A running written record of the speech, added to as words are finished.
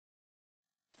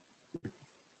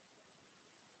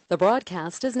The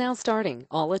broadcast is now starting.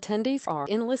 All attendees are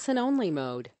in listen-only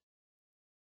mode.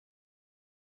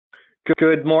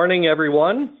 Good morning,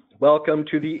 everyone. Welcome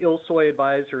to the ILSOI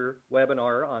Advisor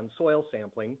webinar on soil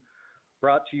sampling,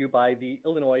 brought to you by the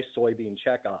Illinois Soybean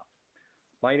Checkoff.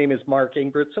 My name is Mark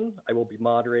Ingertson. I will be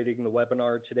moderating the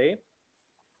webinar today.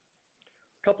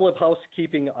 A couple of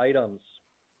housekeeping items.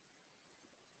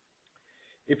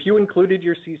 If you included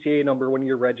your CCA number when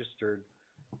you're registered,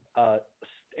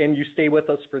 and you stay with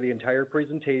us for the entire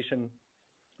presentation,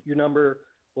 your number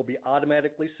will be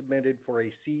automatically submitted for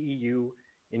a CEU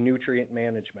in nutrient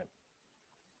management.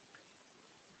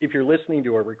 If you're listening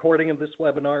to a recording of this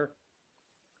webinar,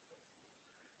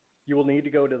 you will need to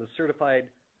go to the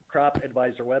Certified Crop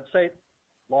Advisor website,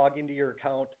 log into your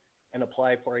account, and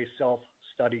apply for a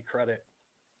self-study credit.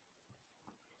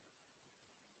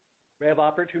 We have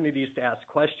opportunities to ask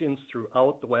questions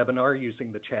throughout the webinar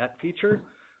using the chat feature.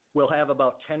 We'll have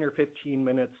about 10 or 15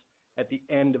 minutes at the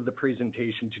end of the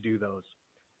presentation to do those.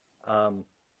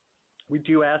 We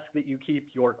do ask that you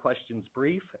keep your questions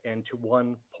brief and to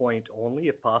one point only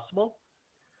if possible.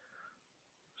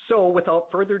 So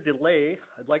without further delay,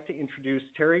 I'd like to introduce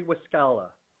Terry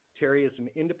Wyciskalla. Terry is an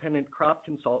independent crop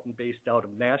consultant based out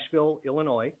of Nashville,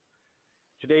 Illinois.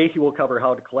 Today he will cover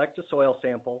how to collect a soil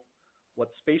sample,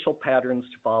 what spatial patterns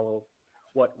to follow,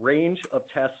 what range of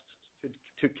tests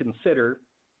to consider,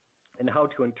 and how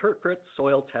to interpret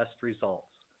soil test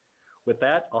results. With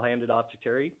that, I'll hand it off to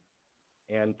Terry.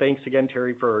 And thanks again,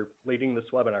 Terry, for leading this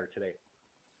webinar today.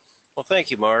 Well,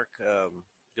 thank you, Mark. Good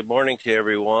morning to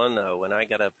everyone. When I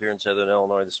got up here in Southern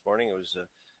Illinois this morning, it was a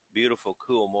beautiful,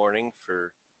 cool morning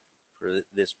for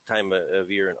this time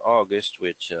of year in August,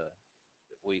 which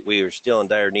we are still in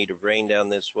dire need of rain down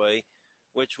this way,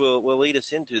 which will lead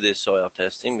us into this soil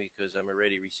testing because I'm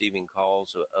already receiving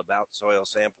calls about soil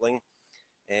sampling.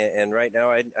 And right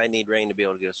now, I need rain to be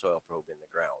able to get a soil probe in the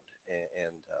ground.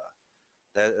 And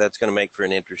that's going to make for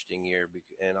an interesting year.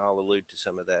 And I'll allude to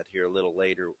some of that here a little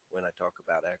later when I talk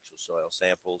about actual soil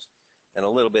samples and a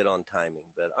little bit on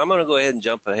timing. But I'm going to go ahead and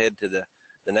jump ahead to the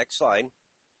next slide,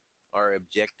 our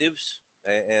objectives.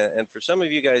 And for some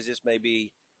of you guys, this may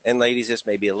be, and ladies, this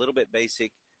may be a little bit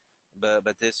basic,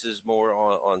 but this is more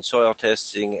on soil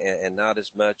testing and not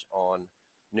as much on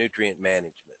nutrient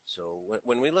management. So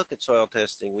when we look at soil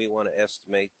testing, we want to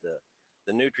estimate the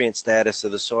nutrient status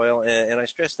of the soil. And I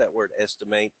stress that word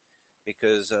estimate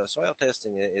because soil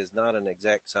testing is not an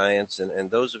exact science. And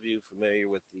those of you familiar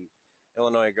with the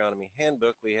Illinois Agronomy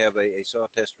Handbook, we have a soil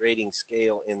test rating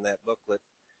scale in that booklet.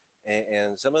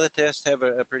 And some of the tests have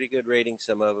a pretty good rating,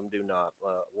 some of them do not.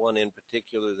 One in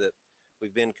particular that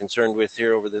we've been concerned with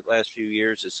here over the last few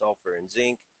years is sulfur and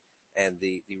zinc. And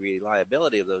the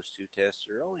reliability of those two tests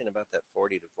are only in about that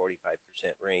 40 to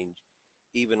 45% range,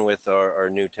 even with our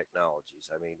new technologies.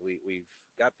 I mean, we've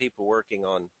got people working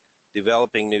on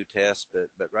developing new tests,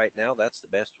 but right now that's the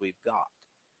best we've got.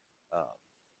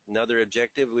 Another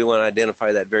objective, we want to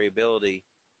identify that variability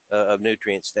of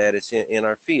nutrient status in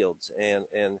our fields.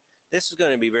 And this is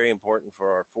going to be very important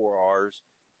for our 4Rs,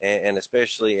 and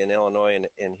especially in Illinois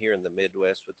and here in the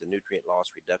Midwest with the nutrient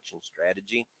loss reduction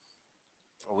strategy.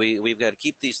 We've got to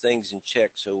keep these things in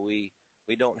check so we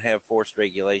don't have forced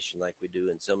regulation like we do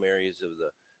in some areas of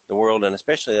the world, and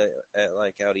especially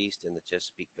like out east in the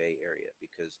Chesapeake Bay area,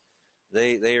 because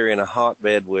they are in a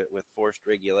hotbed with forced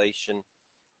regulation,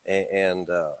 and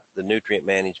the nutrient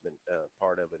management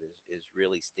part of it is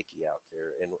really sticky out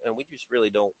there, and we just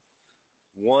really don't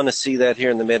want to see that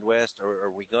here in the Midwest. Or are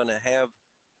we going to have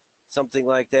something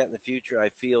like that in the future? I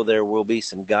feel there will be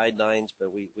some guidelines,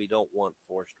 but we don't want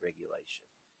forced regulation.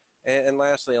 And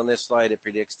lastly, on this slide, it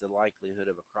predicts the likelihood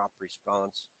of a crop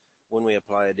response when we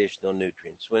apply additional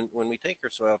nutrients. When we take our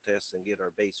soil tests and get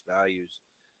our base values,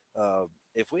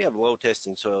 if we have low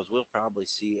testing soils, we'll probably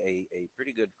see a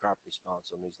pretty good crop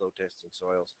response on these low testing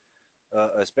soils,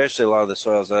 especially a lot of the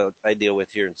soils I deal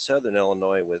with here in Southern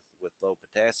Illinois with low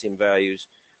potassium values.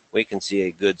 We can see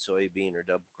a good soybean or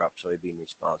double crop soybean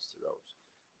response to those.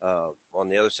 On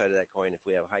the other side of that coin, if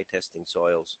we have high testing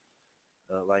soils,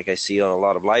 like I see on a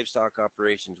lot of livestock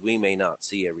operations, we may not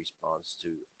see a response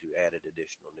to added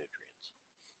additional nutrients.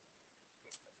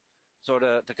 So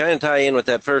to kind of tie in with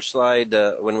that first slide,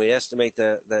 when we estimate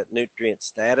that nutrient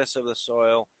status of the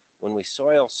soil, when we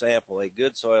soil sample, a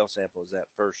good soil sample is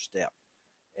that first step.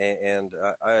 And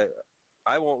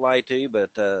I won't lie to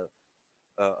you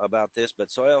about this,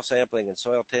 but soil sampling and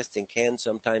soil testing can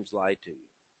sometimes lie to you.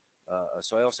 A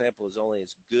soil sample is only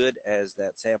as good as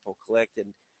that sample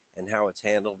collected and how it's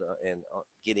handled and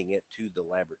getting it to the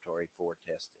laboratory for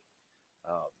testing.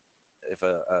 If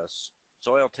a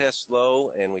soil tests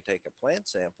low and we take a plant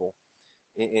sample,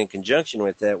 in conjunction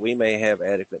with that, we may have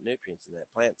adequate nutrients in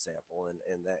that plant sample,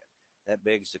 and that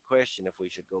begs the question if we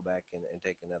should go back and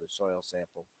take another soil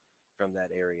sample from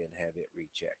that area and have it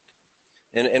rechecked.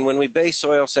 And when we base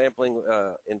soil sampling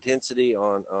intensity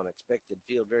on expected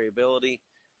field variability,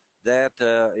 that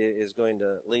is going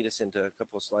to lead us into a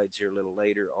couple of slides here a little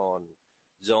later on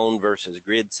zone versus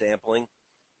grid sampling.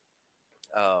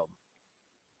 So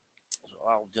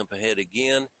I'll jump ahead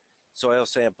again. Soil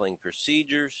sampling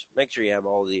procedures. Make sure you have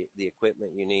all the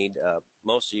equipment you need.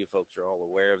 Most of you folks are all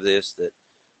aware of this, that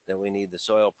we need the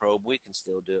soil probe. We can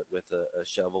still do it with a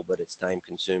shovel, but it's time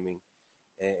consuming.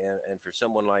 And for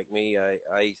someone like me,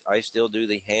 I still do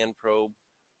the hand probe.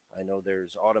 I know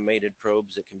there's automated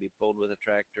probes that can be pulled with a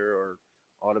tractor, or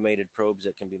automated probes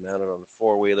that can be mounted on a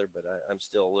four-wheeler, but I'm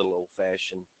still a little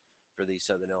old-fashioned for these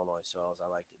Southern Illinois soils. I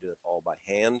like to do it all by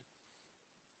hand.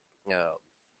 So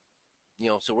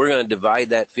we're going to divide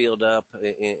that field up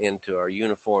into our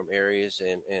uniform areas,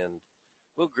 and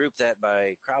we'll group that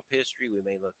by crop history. We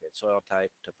may look at soil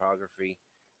type, topography.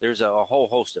 There's a whole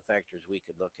host of factors we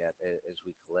could look at as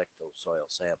we collect those soil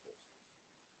samples.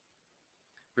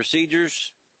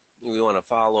 Procedures, we want to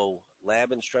follow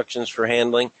lab instructions for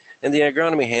handling, and the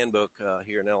agronomy handbook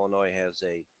here in Illinois has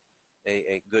a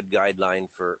good guideline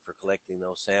for collecting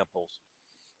those samples.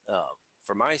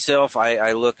 For myself,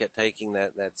 I look at taking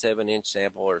that 7-inch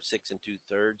sample, or 6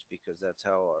 2/3, because that's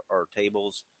how our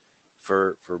tables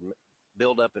for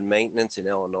buildup and maintenance in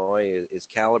Illinois is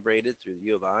calibrated through the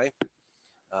U of I.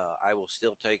 I will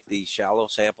still take these shallow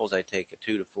samples. I take a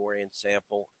 2 to 4-inch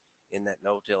sample in that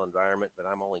no-till environment, but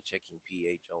I'm only checking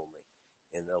pH only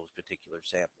in those particular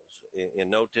samples. In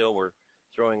no-till, we're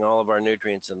throwing all of our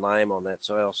nutrients and lime on that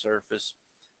soil surface,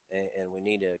 and we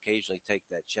need to occasionally take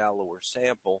that shallower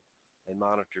sample and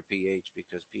monitor pH,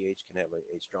 because pH can have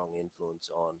a strong influence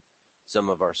on some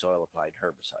of our soil-applied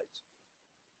herbicides.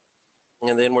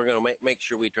 And then we're going to make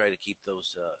sure we try to keep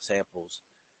those samples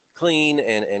clean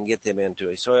and get them into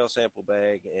a soil sample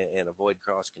bag and avoid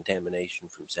cross-contamination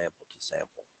from sample to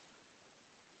sample.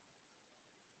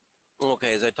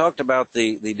 Okay, as I talked about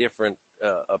the different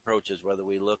approaches, whether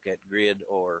we look at grid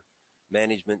or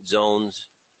management zones,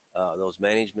 those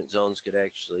management zones could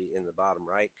actually, in the bottom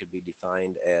right, could be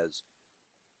defined as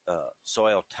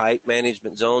soil type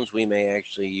management zones. We may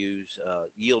actually use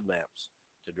yield maps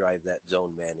to drive that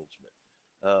zone management.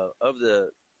 Of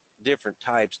the different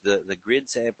types, the grid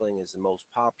sampling is the most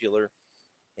popular,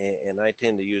 and I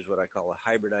tend to use what I call a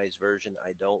hybridized version.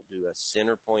 I don't do a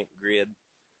center point grid.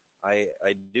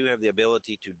 I do have the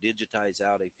ability to digitize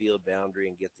out a field boundary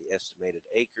and get the estimated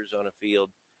acres on a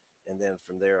field, and then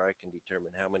from there I can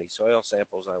determine how many soil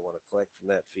samples I want to collect from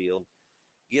that field,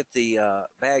 get the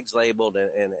bags labeled,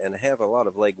 and have a lot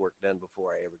of legwork done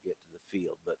before I ever get to the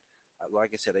field. But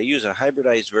like I said, I use a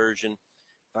hybridized version.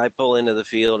 If I pull into the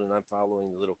field and I'm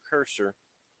following the little cursor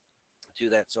to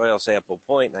that soil sample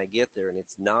point, and I get there and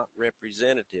it's not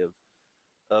representative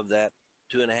of that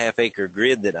 2.5 acre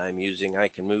grid that I'm using, I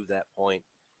can move that point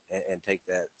and take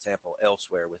that sample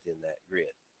elsewhere within that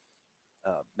grid.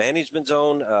 Management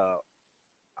zone,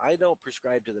 I don't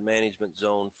prescribe to the management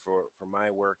zone for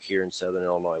my work here in Southern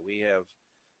Illinois. We have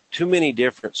too many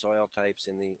different soil types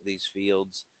in these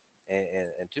fields,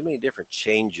 and too many different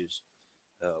changes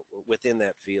within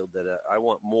that field that I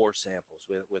want more samples.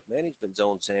 With management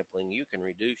zone sampling, you can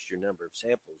reduce your number of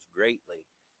samples greatly,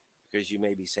 because you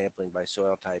may be sampling by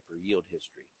soil type or yield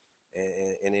history.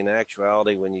 And in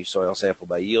actuality, when you soil sample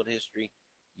by yield history,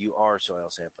 you are soil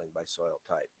sampling by soil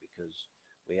type, because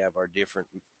we have our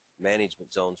different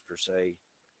management zones per se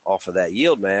off of that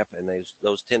yield map, and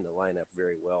those tend to line up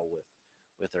very well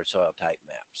with our soil type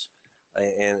maps.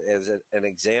 And as an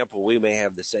example, we may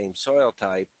have the same soil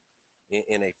type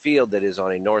in a field that is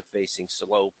on a north-facing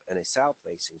slope and a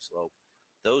south-facing slope.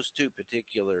 Those two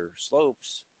particular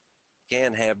slopes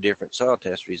can have different soil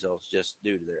test results just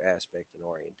due to their aspect and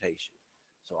orientation.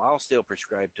 So I'll still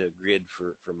prescribe to a grid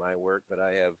for my work, but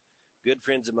I have good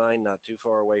friends of mine not too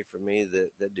far away from me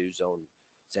that do zone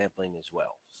sampling as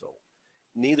well. So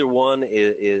neither one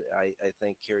I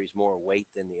think carries more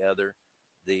weight than the other.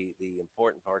 The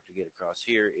important part to get across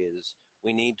here is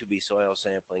we need to be soil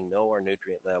sampling, know our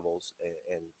nutrient levels,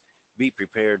 and be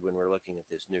prepared when we're looking at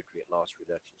this nutrient loss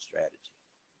reduction strategy.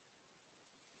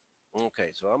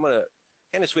 Okay, so I'm going to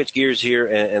kind of switch gears here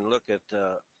and look at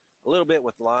a little bit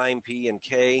with lime, P, and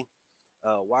K.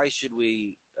 Why should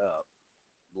we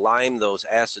lime those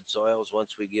acid soils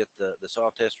once we get the soil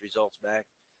test results back?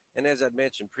 And as I'd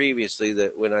mentioned previously,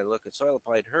 that when I look at soil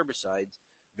applied herbicides,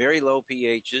 very low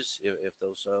pHs if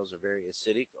those soils are very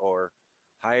acidic, or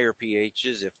higher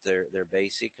pHs if they're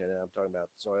basic, and I'm talking about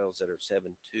soils that are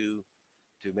 7.2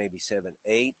 to maybe 7,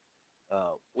 8,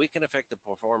 we can affect the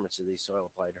performance of these soil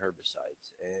applied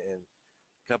herbicides. And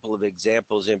a couple of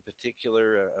examples in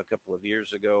particular, a couple of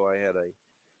years ago, I had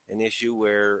an issue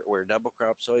where double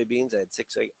crop soybeans, I had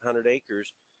 600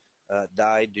 acres,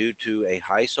 died due to a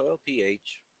high soil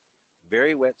pH,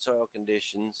 very wet soil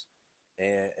conditions,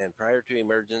 and prior to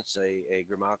emergence, a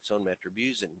gramoxone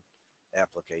metribuzin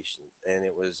application. And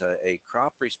it was a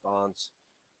crop response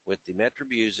with the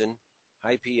metribuzin,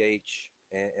 high pH,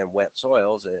 and wet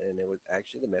soils, and it was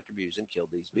actually the metribuzin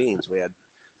killed these beans. We had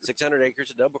 600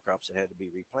 acres of double crops that had to be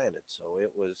replanted, so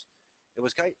it was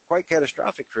quite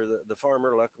catastrophic for the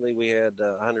farmer. Luckily, we had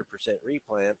 100%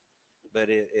 replant, but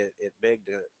it begged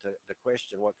to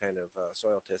question what kind of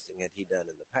soil testing had he done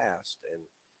in the past,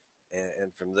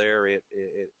 and from there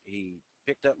he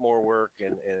picked up more work,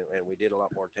 and we did a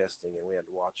lot more testing, and we had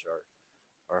to watch our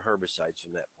herbicides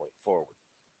from that point forward.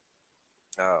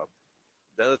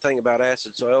 The other thing about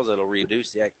acid soils, it'll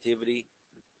reduce the activity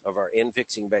of our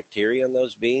N-fixing bacteria in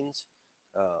those beans.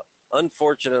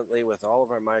 Unfortunately, with all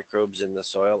of our microbes in the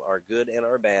soil, our good and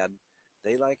our bad,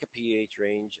 they like a pH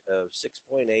range of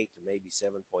 6.8 to maybe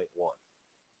 7.1.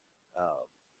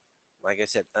 Like I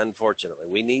said, unfortunately,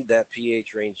 we need that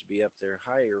pH range to be up there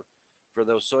higher for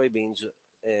those soybeans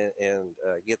and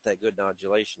get that good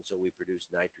nodulation so we produce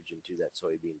nitrogen to that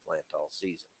soybean plant all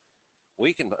season.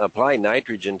 We can apply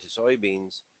nitrogen to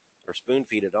soybeans or spoon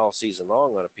feed it all season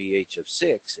long on a pH of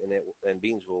 6, and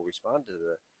beans will respond to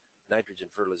the nitrogen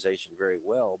fertilization very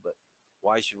well. But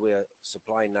why should we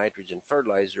supply nitrogen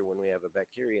fertilizer when we have a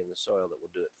bacteria in the soil that will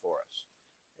do it for us?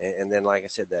 And then, like I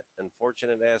said, that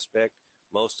unfortunate aspect,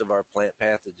 most of our plant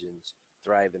pathogens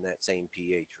thrive in that same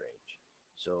pH range.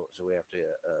 So we have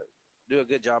to do a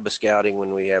good job of scouting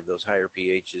when we have those higher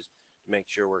pHs to make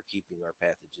sure we're keeping our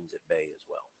pathogens at bay as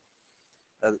well.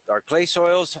 Our clay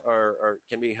soils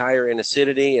can be higher in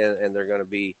acidity, and they're going to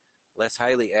be less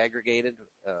highly aggregated.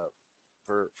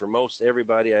 For most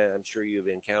everybody, I'm sure you've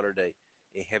encountered a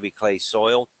heavy clay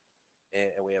soil,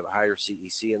 and we have a higher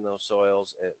CEC in those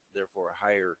soils, and therefore a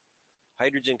higher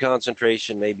hydrogen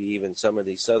concentration, maybe even some of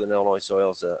these southern Illinois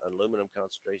soils, aluminum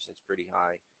concentration is pretty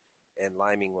high, and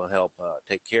liming will help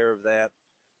take care of that,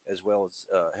 as well as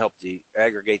help to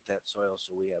aggregate that soil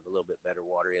so we have a little bit better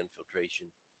water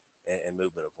infiltration and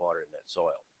movement of water in that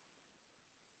soil.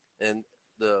 And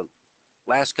the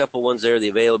last couple ones there, the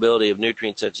availability of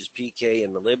nutrients such as PK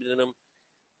and molybdenum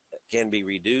can be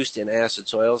reduced in acid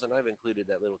soils, and I've included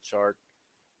that little chart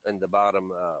in the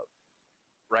bottom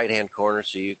right-hand corner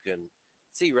so you can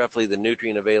see roughly the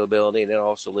nutrient availability, and it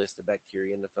also lists the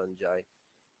bacteria and the fungi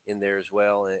in there as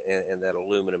well, and that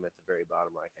aluminum at the very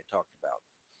bottom like I talked about.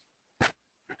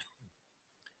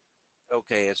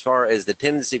 Okay, as far as the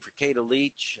tendency for K to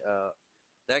leach,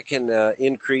 that can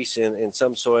increase in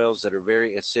some soils that are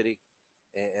very acidic,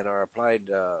 and our applied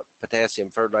potassium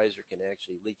fertilizer can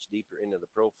actually leach deeper into the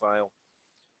profile.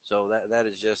 So that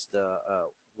is just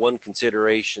one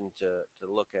consideration to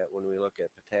look at when we look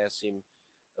at potassium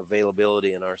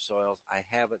availability in our soils. I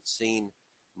haven't seen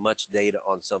much data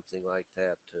on something like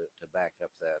that to back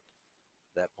up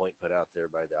that point put out there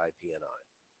by the IPNI.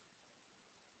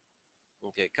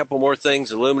 Okay, a couple more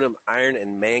things. Aluminum, iron,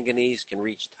 and manganese can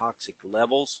reach toxic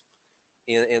levels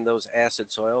in those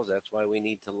acid soils. That's why we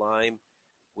need to lime.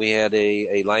 We had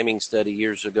a liming study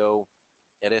years ago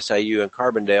at SIU in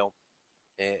Carbondale,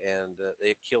 and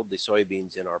it killed the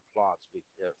soybeans in our plots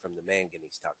from the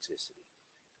manganese toxicity.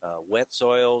 Wet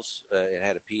soils, it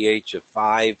had a pH of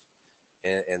 5,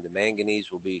 and the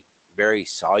manganese will be very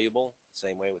soluble,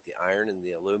 same way with the iron and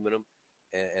the aluminum,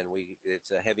 and it's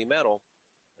a heavy metal.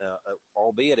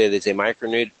 Albeit it is a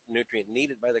micronutrient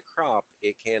needed by the crop,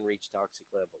 it can reach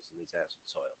toxic levels in these acid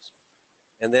soils.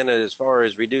 And then as far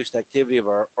as reduced activity of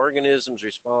our organisms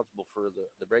responsible for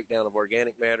the breakdown of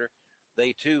organic matter,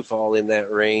 they too fall in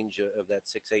that range of that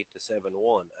 6.8 to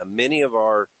 7.1. Many of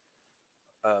our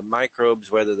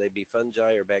microbes, whether they be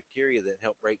fungi or bacteria that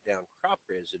help break down crop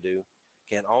residue,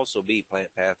 can also be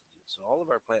plant pathogens. So all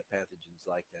of our plant pathogens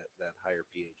like that higher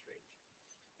pH range.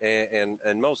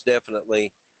 And most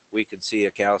definitely, we could see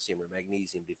a calcium or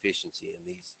magnesium deficiency in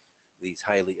these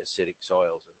highly acidic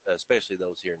soils, especially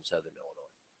those here in southern Illinois.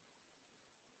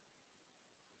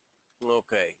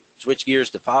 Okay, switch gears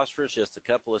to phosphorus. Just a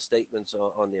couple of statements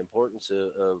on the importance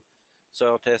of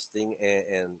soil testing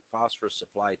and phosphorus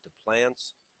supply to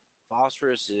plants.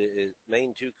 Phosphorus is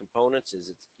main two components is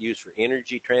it's used for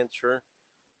energy transfer.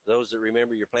 Those that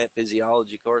remember your plant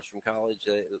physiology course from college,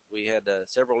 we had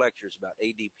several lectures about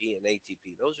ADP and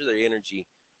ATP. Those are the energy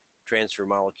transfer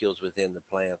molecules within the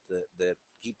plant that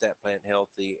keep that plant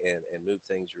healthy and move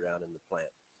things around in the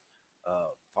plant.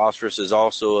 Phosphorus is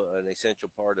also an essential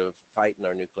part of fighting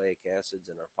our nucleic acids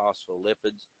and our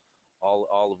phospholipids,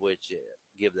 all of which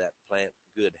give that plant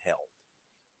good health.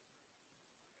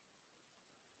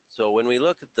 So when we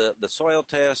look at the soil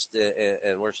test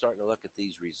and we're starting to look at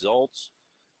these results,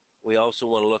 we also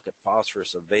want to look at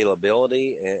phosphorus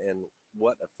availability and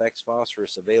what affects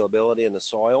phosphorus availability in the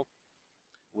soil.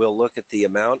 We'll look at the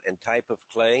amount and type of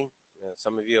clay.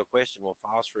 Some of you will question, well,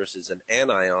 phosphorus is an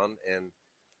anion, and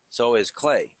so is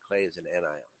clay. Clay is an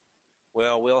anion.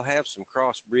 Well, we'll have some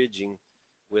cross-bridging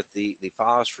with the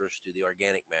phosphorus to the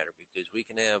organic matter, because we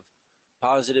can have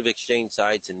positive exchange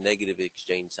sites and negative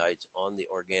exchange sites on the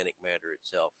organic matter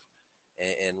itself.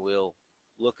 And we'll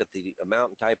look at the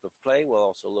amount and type of clay. We'll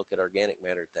also look at organic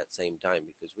matter at that same time,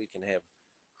 because we can have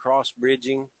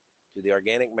cross-bridging to the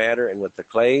organic matter, and with the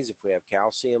clays, if we have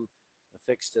calcium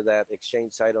affixed to that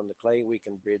exchange site on the clay, we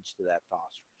can bridge to that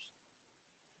phosphorus.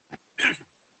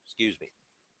 Excuse me.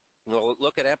 We'll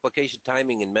look at application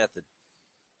timing and method.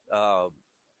 Over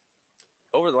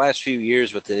the last few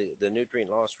years, with the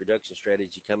nutrient loss reduction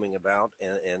strategy coming about,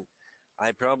 and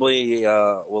I probably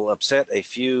will upset a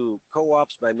few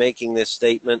co-ops by making this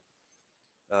statement,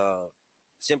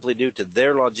 simply due to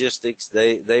their logistics.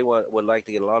 They would like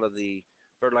to get a lot of the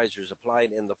fertilizers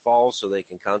applied in the fall so they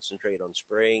can concentrate on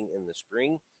spraying in the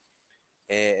spring.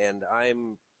 And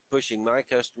I'm pushing my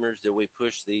customers that we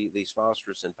push these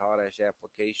phosphorus and potash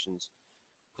applications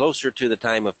closer to the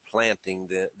time of planting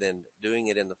than doing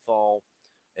it in the fall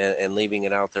and leaving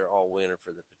it out there all winter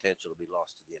for the potential to be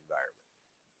lost to the environment.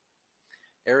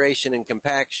 Aeration and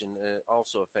compaction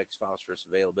also affects phosphorus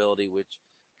availability, which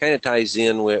kind of ties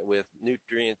in with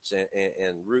nutrients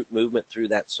and root movement through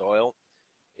that soil.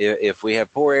 If we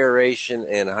have poor aeration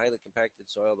and a highly compacted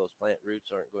soil, those plant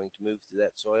roots aren't going to move through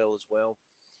that soil as well,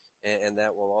 and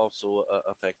that will also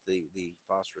affect the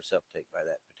phosphorus uptake by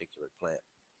that particular plant.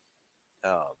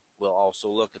 We'll also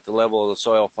look at the level of the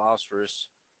soil phosphorus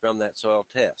from that soil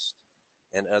test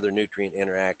and other nutrient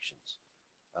interactions.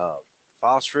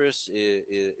 Phosphorus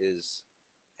has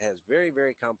very,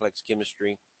 very complex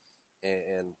chemistry,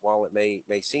 and while it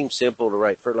may seem simple to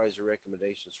write fertilizer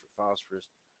recommendations for phosphorus,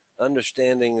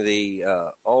 understanding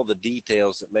all the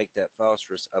details that make that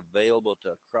phosphorus available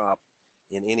to a crop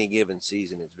in any given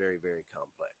season is very, very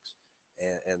complex.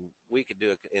 And we could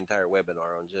do an entire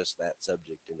webinar on just that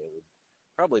subject, and it would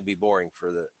probably be boring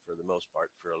for the most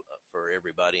part for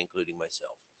everybody, including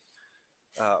myself.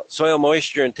 Soil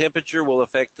moisture and temperature will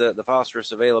affect the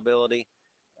phosphorus availability,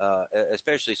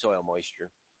 especially soil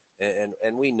moisture.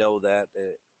 And we know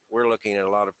that we're looking at a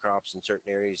lot of crops in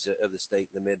certain areas of the state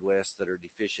in the Midwest that are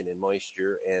deficient in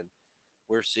moisture, and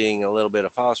we're seeing a little bit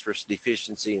of phosphorus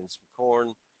deficiency in some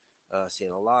corn,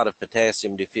 seeing a lot of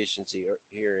potassium deficiency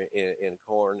here in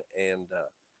corn and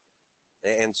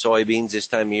soybeans this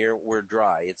time of year. We're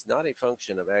dry. It's not a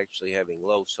function of actually having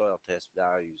low soil test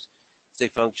values. It's a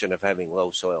function of having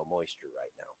low soil moisture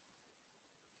right now.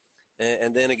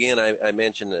 And then again, I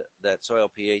mentioned that soil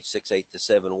pH 6.8 to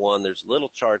 7.1. There's a little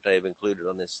chart I have included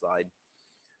on this slide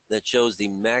that shows the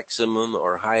maximum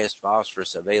or highest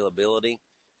phosphorus availability,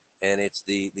 and it's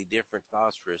the different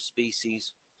phosphorus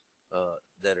species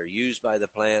that are used by the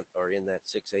plant are in that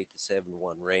 6.8 to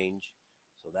 7.1 range.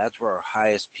 So that's where our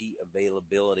highest P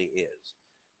availability is.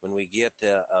 When we get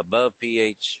above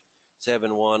pH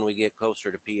 7.1, we get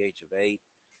closer to pH of 8.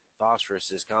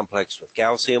 Phosphorus is complex with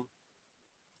calcium.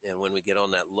 And when we get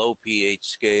on that low pH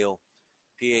scale,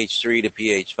 pH 3 to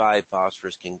pH 5,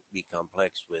 phosphorus can be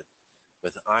complex with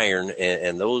iron,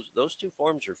 and those two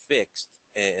forms are fixed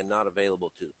and not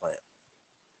available to the plant.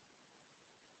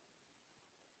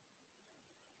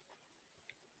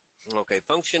 Okay,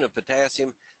 function of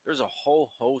potassium. There's a whole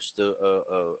host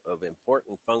of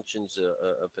important functions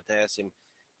of potassium,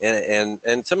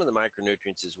 and some of the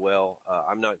micronutrients as well.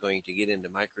 I'm not going to get into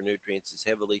micronutrients as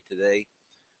heavily today.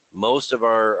 Most of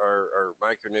our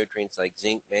micronutrients like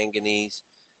zinc, manganese,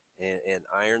 and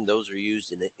iron, those are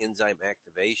used in the enzyme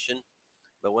activation.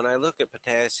 But when I look at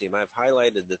potassium, I've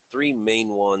highlighted the three main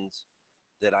ones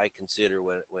that I consider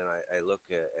when I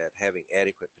look at having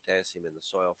adequate potassium in the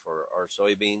soil for our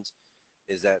soybeans,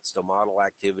 is that stomatal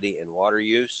activity and water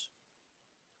use.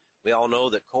 We all know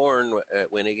that corn,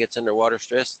 when it gets under water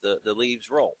stress, the leaves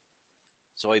roll.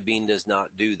 Soybean does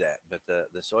not do that, but the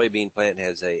soybean plant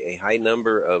has a high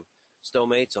number of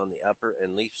stomates on the upper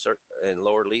and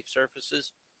lower leaf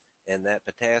surfaces, and that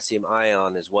potassium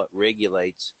ion is what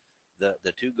regulates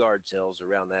the two guard cells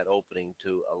around that opening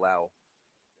to allow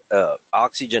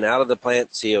oxygen out of the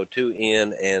plant, CO2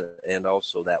 in, and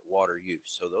also that water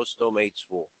use. So those stomates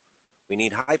we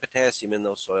need high potassium in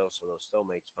those soils so those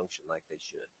stomates function like they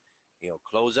should.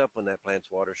 close up when that plant's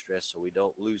water stressed so we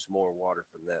don't lose more water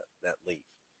from that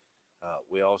leaf.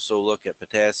 We also look at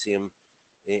potassium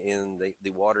in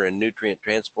the water and nutrient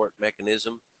transport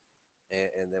mechanism,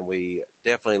 and then we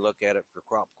definitely look at it for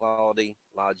crop quality,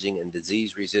 lodging, and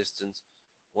disease resistance.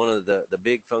 One of the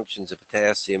big functions of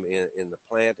potassium in the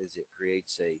plant is it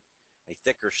creates a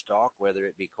thicker stalk, whether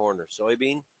it be corn or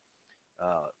soybean,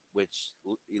 which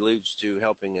alludes to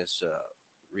helping us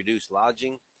reduce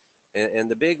lodging.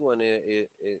 And the big one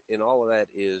in all of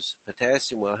that is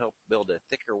potassium will help build a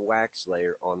thicker wax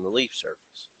layer on the leaf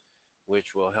surface,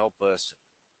 which will help us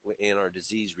in our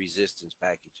disease resistance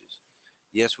packages.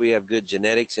 Yes, we have good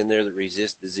genetics in there that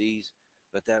resist disease,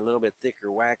 but that little bit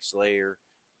thicker wax layer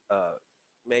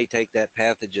may take that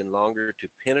pathogen longer to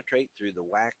penetrate through the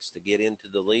wax to get into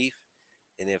the leaf.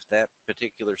 And if that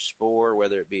particular spore,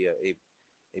 whether it be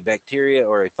a bacteria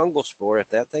or a fungal spore, if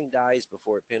that thing dies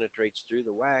before it penetrates through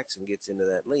the wax and gets into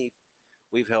that leaf,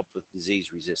 we've helped with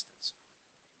disease resistance.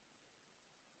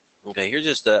 Okay, here's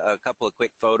just a couple of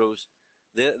quick photos.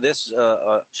 This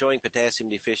showing potassium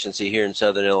deficiency here in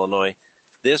southern Illinois.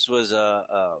 This was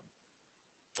a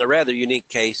rather unique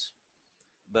case,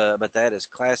 but that is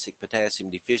classic potassium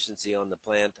deficiency on the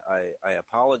plant. I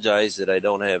apologize that I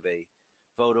don't have a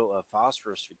photo of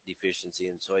phosphorus deficiency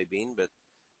in soybean, but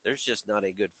there's just not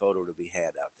a good photo to be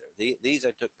had out there. These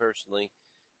I took personally,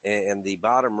 and the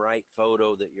bottom right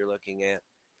photo that you're looking at,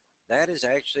 that is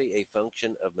actually a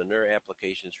function of manure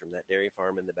applications from that dairy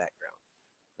farm in the background.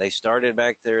 They started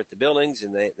back there at the buildings,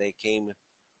 and they came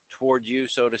toward you,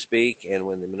 so to speak, and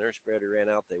when the manure spreader ran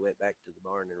out, they went back to the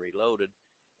barn and reloaded,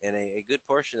 and a good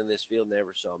portion of this field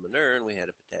never saw manure, and we had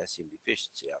a potassium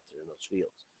deficiency out there in those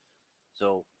fields.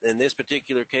 So in this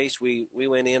particular case, we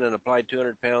went in and applied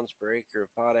 200 pounds per acre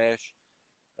of potash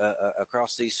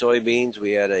across these soybeans.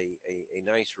 We had a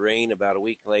nice rain about a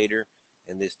week later,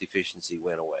 and this deficiency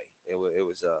went away. It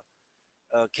was a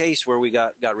case where we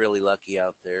got really lucky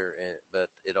out there, but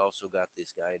it also got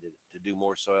this guy to do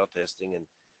more soil testing and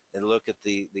look at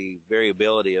the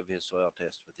variability of his soil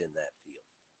test within that field.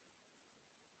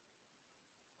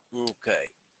 Okay.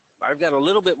 I've got a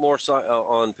little bit more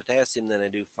on potassium than I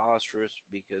do phosphorus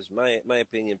because my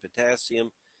opinion,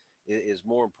 potassium is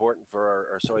more important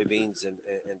for our soybeans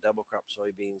and double crop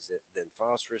soybeans than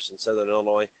phosphorus in southern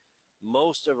Illinois.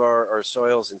 Most of our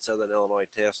soils in southern Illinois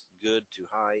test good to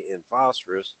high in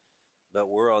phosphorus, but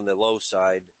we're on the low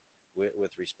side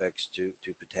with respects to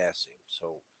potassium.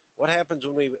 So what happens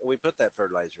when we put that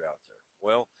fertilizer out there?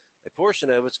 Well, a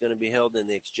portion of it's going to be held in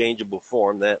the exchangeable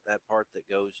form, that part that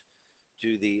goes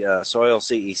to the soil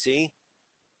CEC,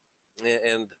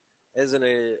 and as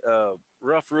a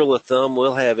rough rule of thumb,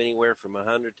 we'll have anywhere from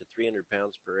 100 to 300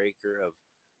 pounds per acre of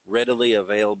readily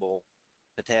available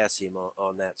potassium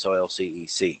on that soil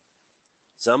CEC.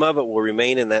 Some of it will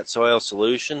remain in that soil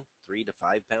solution, 3 to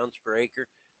 5 pounds per acre.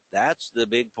 That's the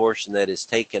big portion that is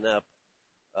taken up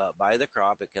by the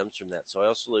crop. It comes from that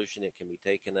soil solution. It can be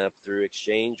taken up through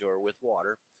exchange or with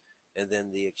water, and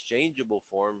then the exchangeable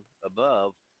form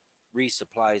above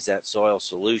resupplies that soil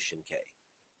solution K.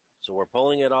 So we're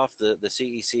pulling it off the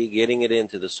CEC, getting it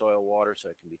into the soil water so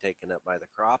it can be taken up by the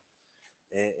crop,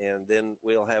 and then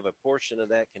we'll have a portion of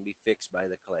that can be fixed by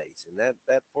the clays. And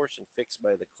that portion fixed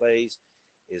by the clays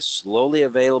is slowly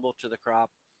available to the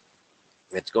crop.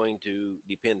 It's going to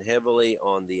depend heavily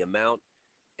on the amount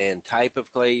and type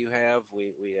of clay you have.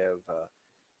 We have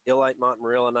illite,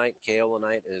 montmorillonite,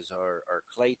 kaolinite as our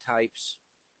clay types,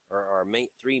 or our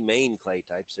three main clay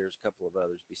types. There's a couple of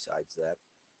others besides that.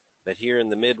 But here in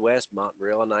the Midwest,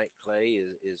 montmorillonite clay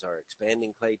is our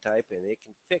expanding clay type, and it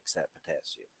can fix that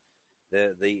potassium.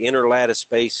 The inner lattice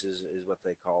space is what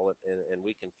they call it, and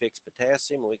we can fix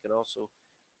potassium, and we can also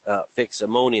fix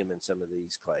ammonium in some of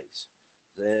these clays.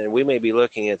 And we may be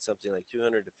looking at something like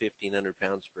 200 to 1,500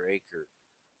 pounds per acre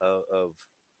of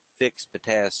fixed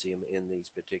potassium in these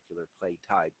particular clay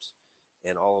types,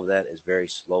 and all of that is very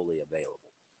slowly available.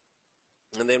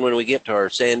 And then when we get to our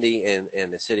sandy and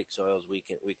acidic soils, we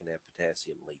can have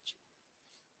potassium leaching.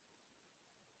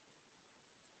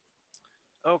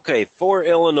 Okay, for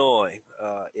Illinois,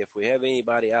 if we have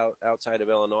anybody outside of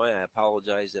Illinois, I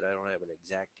apologize that I don't have an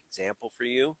exact example for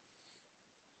you.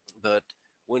 But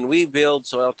when we build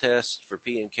soil tests for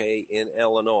P&K in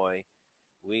Illinois,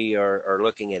 we are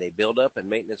looking at a buildup and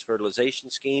maintenance fertilization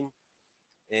scheme.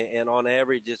 And on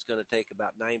average, it's going to take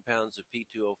about 9 pounds of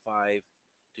P2O5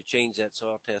 to change that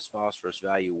soil test phosphorus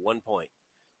value 1 point.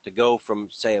 To go from,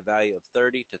 say, a value of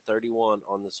 30 to 31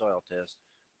 on the soil test,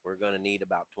 we're going to need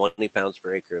about 20 pounds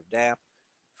per acre of DAP.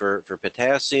 For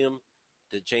potassium,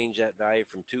 to change that value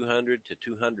from 200 to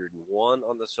 201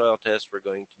 on the soil test, we're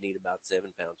going to need about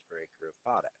 7 pounds per acre of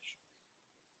potash.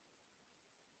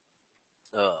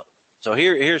 So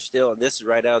here's still, this is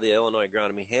right out of the Illinois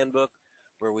Agronomy Handbook,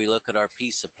 where we look at our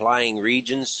pea supplying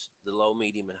regions, the low,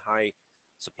 medium, and high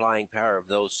supplying power of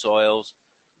those soils,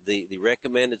 the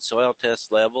recommended soil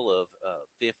test level of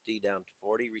 50 down to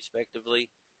 40 respectively,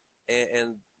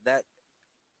 and that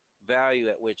value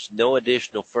at which no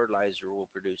additional fertilizer will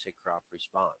produce a crop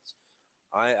response.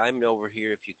 I'm over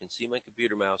here, if you can see my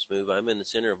computer mouse move, I'm in the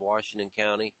center of Washington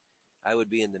County. I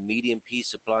would be in the medium pea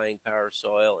supplying power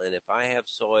soil, and if I have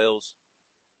soils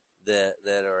that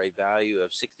are a value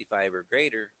of 65 or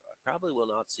greater, I probably will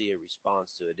not see a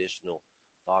response to additional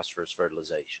phosphorus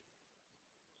fertilization.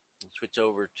 Let's switch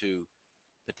over to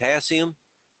potassium.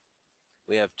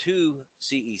 We have two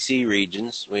CEC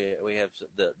regions. We have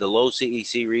the low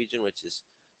CEC region, which is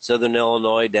southern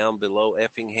Illinois down below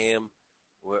Effingham,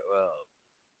 below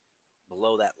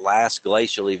that last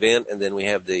glacial event, and then we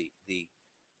have the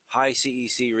high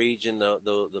CEC region,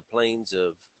 the plains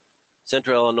of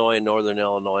central Illinois and northern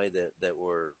Illinois that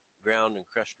were ground and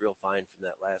crushed real fine from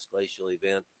that last glacial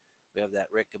event. We have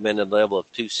that recommended level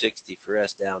of 260 for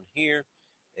us down here,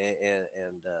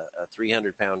 and a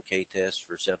 300-pound K-test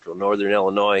for central northern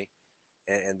Illinois,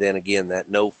 and then again that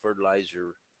no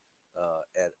fertilizer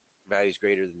at values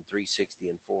greater than 360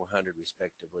 and 400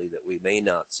 respectively, that we may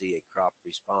not see a crop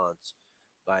response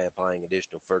by applying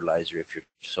additional fertilizer if your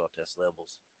soil test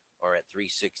levels are at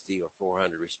 360 or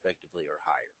 400 respectively or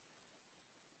higher.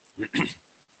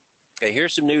 Okay,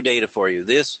 here's some new data for you.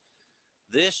 This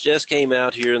just came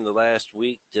out here in the last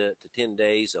week to 10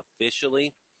 days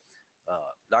officially.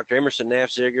 Dr. Emerson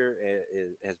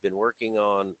Nafziger has been working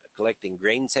on collecting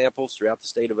grain samples throughout the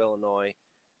state of Illinois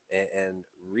and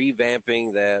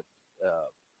revamping that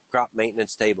crop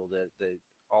maintenance table that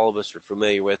all of us are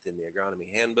familiar with in the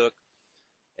Agronomy Handbook.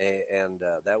 And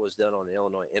that was done on the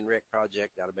Illinois NREC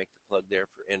project. Got to make the plug there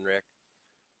for NREC.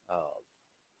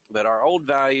 But our old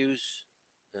values,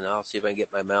 and I'll see if I can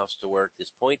get my mouse to work,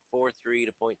 this 0.43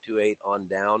 to 0.28 on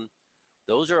down,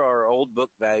 those are our old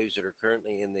book values that are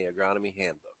currently in the Agronomy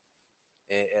Handbook.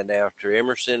 And after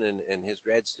Emerson and his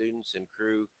grad students and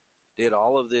crew did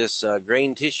all of this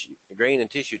grain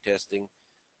and tissue testing,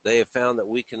 they have found that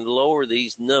we can lower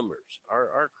these numbers.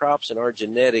 Our crops and our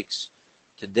genetics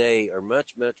today are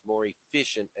much, much more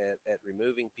efficient at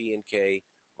removing P and K,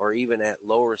 or even at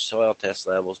lower soil test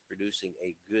levels, producing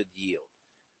a good yield.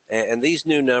 And these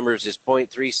new numbers is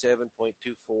 0.37,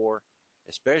 0.24,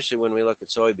 especially when we look at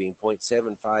soybean,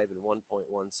 0.75 and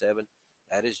 1.17.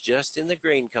 That is just in the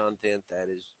grain content, that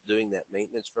is doing that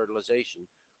maintenance fertilization.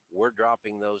 We're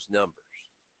dropping those numbers.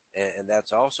 And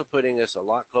that's also putting us a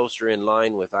lot closer in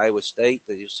line with Iowa State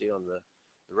that you see on the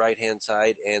right-hand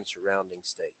side and surrounding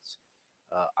states.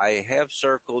 I have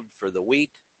circled for the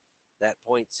wheat that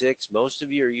 0.6. Most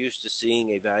of you are used to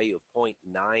seeing a value of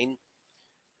 0.9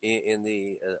 in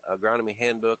the Agronomy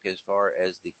Handbook as far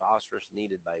as the phosphorus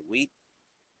needed by wheat.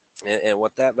 And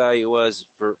what that value was,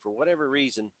 for whatever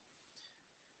reason,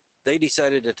 they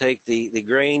decided to take the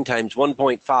grain times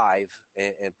 1.5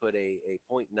 and put a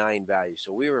 0.9 value.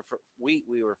 So we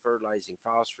were fertilizing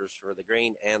phosphorus for the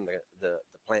grain and the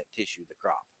plant tissue, the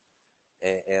crop.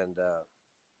 And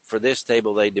for this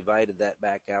table, they divided that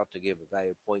back out to give a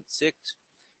value of 0.6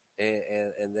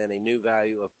 and then a new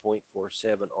value of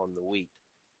 0.47 on the wheat.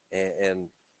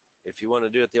 And if you want to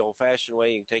do it the old-fashioned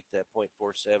way, you can take that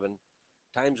 0.47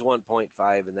 times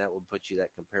 1.5, and that will put you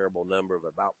that comparable number of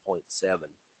about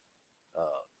 0.7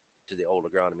 to the old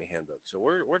Agronomy Handbook. So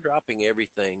we're dropping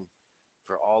everything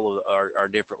for all of our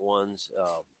different ones.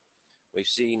 We've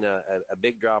seen a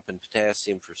big drop in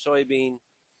potassium for soybean,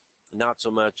 not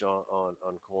so much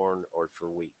on corn or for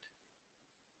wheat.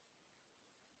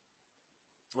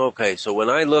 Okay, so when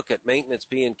I look at maintenance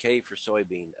P and K for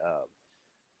soybean,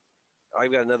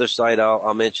 I've got another slide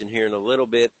I'll mention here in a little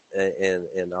bit,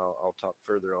 and I'll talk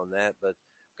further on that. But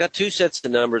I've got two sets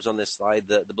of numbers on this slide.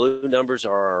 The blue numbers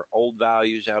are our old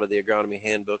values out of the Agronomy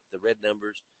Handbook. The red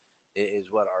numbers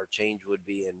is what our change would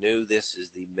be in new. This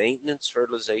is the maintenance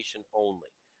fertilization only.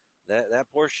 That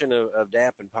portion of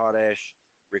DAP and potash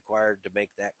required to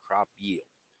make that crop yield.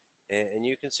 And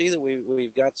you can see that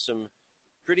we've got some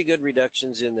pretty good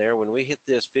reductions in there. When we hit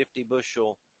this 50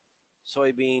 bushel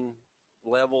soybean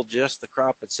level, just the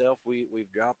crop itself,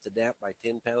 we've dropped the DAP by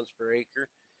 10 pounds per acre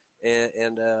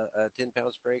and 10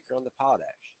 pounds per acre on the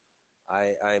potash.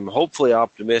 I'm hopefully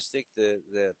optimistic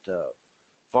that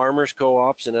farmers,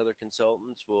 co-ops, and other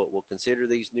consultants will consider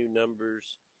these new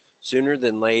numbers sooner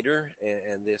than later,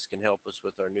 and this can help us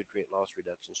with our nutrient loss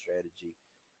reduction strategy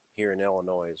here in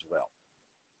Illinois as well.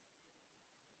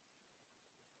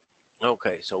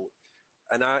 Okay, so,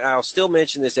 and I'll still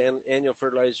mention this annual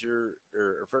fertilizer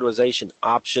or fertilization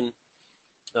option.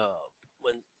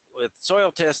 When with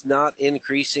soil tests not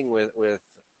increasing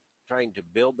with trying to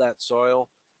build that soil,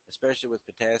 especially with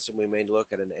potassium, we may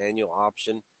look at an annual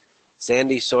option.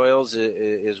 Sandy soils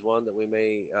is one that we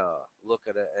may look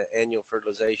at an annual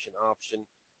fertilization option,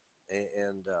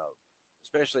 and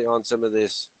especially on some of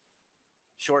this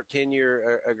short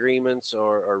tenure agreements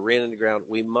or rented ground,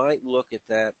 we might look at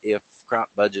that if crop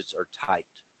budgets are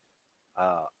tight.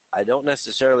 I don't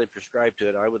necessarily prescribe to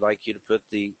it. I would like you to put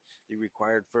the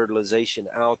required fertilization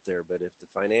out there, but if the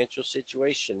financial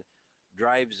situation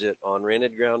drives it on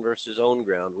rented ground versus owned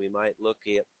ground, we might look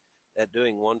at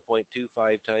doing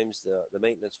 1.25 times the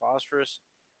maintenance phosphorus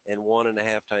and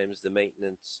 1.5 times the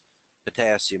maintenance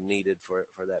potassium needed for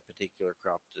that particular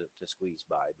crop to squeeze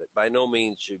by. But by no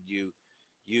means should you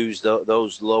use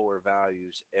those lower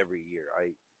values every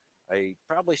year. I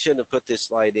probably shouldn't have put this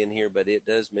slide in here, but it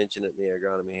does mention it in the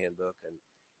agronomy handbook,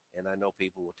 and I know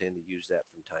people will tend to use that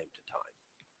from time to time.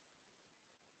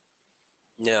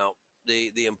 Now,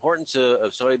 the importance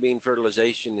of soybean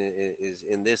fertilization is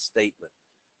in this statement.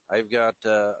 I've got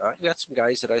some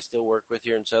guys that I still work with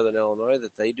here in Southern Illinois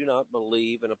that they do not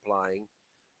believe in applying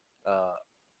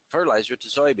fertilizer to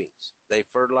soybeans. They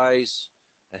fertilize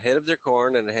ahead of their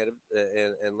corn and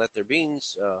and let their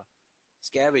beans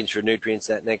scavenge for nutrients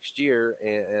that next year,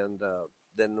 and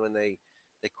then when they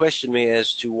question me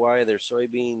as to why their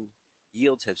soybean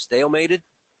yields have stalemated,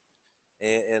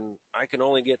 and I can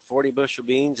only get 40 bushel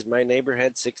beans and my neighbor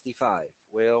had 65.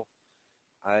 Well,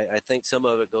 I think some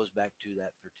of it goes back to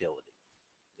that fertility,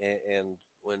 and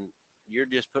when you're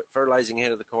just fertilizing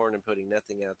ahead of the corn and putting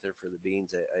nothing out there for the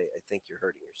beans, I think you're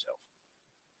hurting yourself.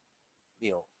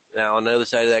 Now on the other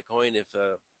side of that coin, if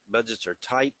budgets are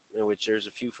tight, in which there's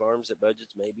a few farms that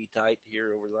budgets may be tight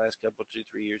here over the last couple,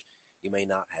 2-3 years, you may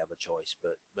not have a choice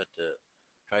but to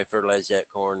try fertilize that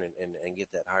corn and get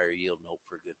that higher yield and hope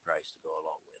for a good price to go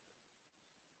along with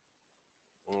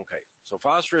it. Okay, so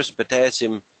phosphorus and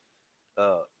potassium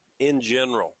in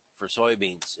general for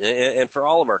soybeans and for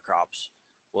all of our crops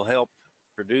will help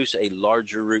produce a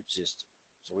larger root system.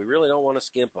 So we really don't want to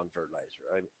skimp on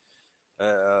fertilizer.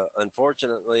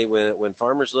 Unfortunately, when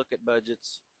farmers look at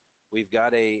budgets, we've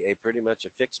got a pretty much a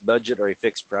fixed budget or a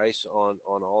fixed price on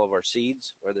all of our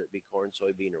seeds, whether it be corn,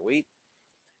 soybean, or wheat.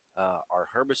 Our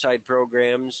herbicide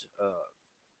programs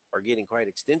are getting quite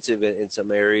extensive in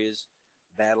some areas,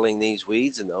 battling these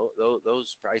weeds, and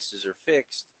those prices are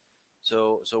fixed.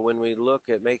 So when we look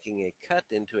at making a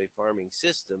cut into a farming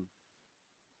system,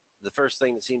 the first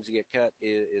thing that seems to get cut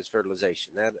is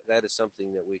fertilization. That is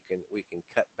something that we can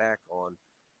cut back on,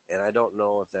 and I don't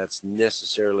know if that's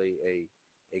necessarily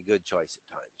a good choice at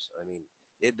times. I mean,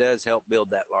 it does help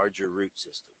build that larger root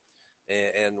system,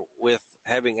 and with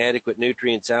having adequate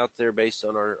nutrients out there based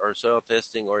on our soil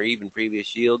testing or even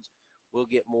previous yields, we'll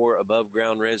get more above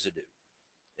ground residue,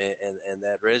 and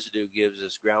that residue gives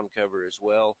us ground cover as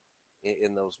well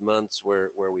in those months where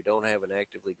we don't have an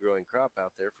actively growing crop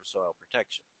out there for soil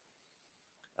protection.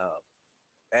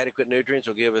 Adequate nutrients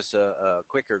will give us a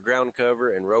quicker ground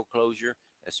cover and row closure,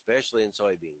 especially in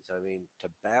soybeans. I mean, to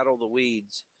battle the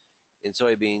weeds in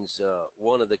soybeans,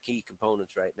 one of the key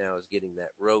components right now is getting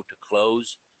that row to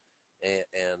close,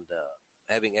 and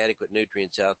having adequate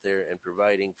nutrients out there and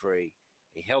providing for a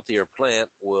healthier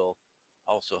plant will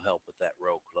also help with that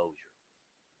row closure.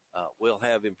 We'll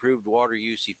have improved water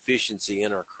use efficiency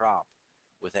in our crop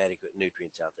with adequate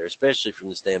nutrients out there, especially from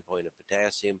the standpoint of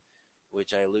potassium,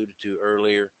 which I alluded to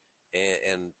earlier,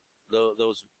 and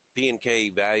those P&K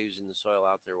values in the soil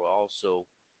out there will also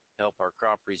help our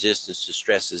crop resistance to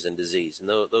stresses and disease. And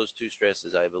those two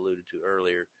stresses I've alluded to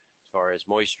earlier, as far as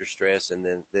moisture stress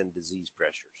and then disease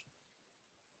pressures.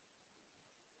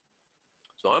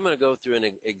 So I'm going to go through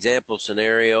an example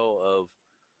scenario of,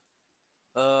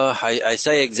 I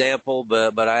say example,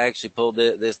 but I actually pulled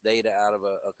this data out of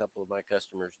a couple of my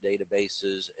customers'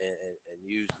 databases and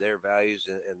used their values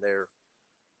and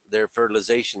their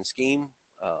fertilization scheme.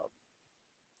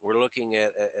 We're looking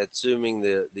at assuming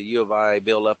the U of I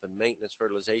build-up and maintenance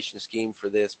fertilization scheme for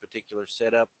this particular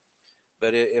setup.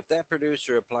 But if that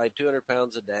producer applied 200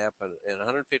 pounds of DAP and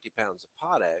 150 pounds of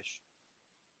potash,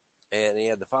 and he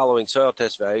had the following soil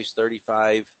test values,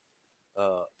 35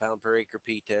 pound per acre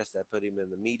P-test, that put him in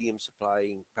the medium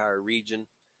supplying power region,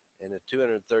 and a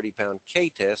 230 pound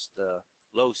K-test,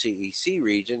 low CEC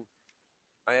region,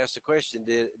 I asked the question,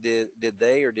 did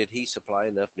they or did he supply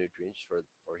enough nutrients for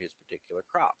his particular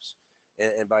crops?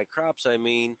 And by crops, I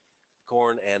mean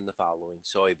corn and the following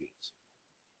soybeans.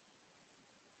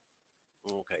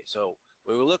 Okay, so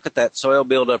when we look at that soil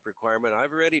buildup requirement,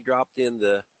 I've already dropped in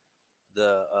the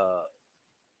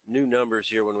new numbers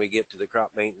here when we get to the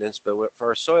crop maintenance. But for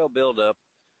our soil buildup,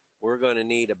 we're going to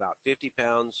need about 50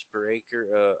 pounds per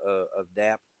acre of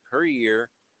DAP per year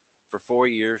for 4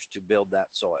 years to build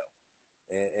that soil.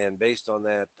 And based on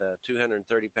that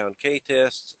 230-pound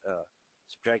K-test,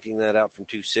 subtracting that out from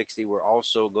 260, we're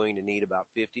also going to need about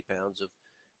 50 pounds of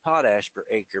potash per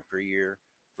acre per year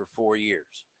for 4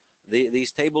 years.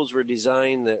 These tables were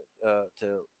designed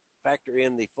to factor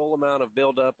in the full amount of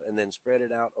buildup and then spread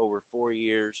it out over 4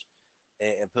 years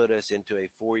and put us into a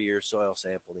 4-year soil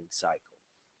sampling cycle.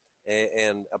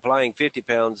 And applying 50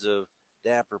 pounds of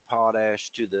DAP or potash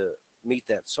to meet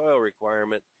that soil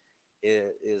requirement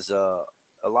is a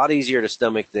lot easier to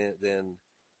stomach than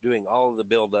doing all of the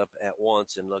buildup at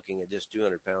once and looking at just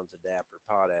 200 pounds of DAP or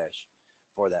potash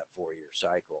for that 4-year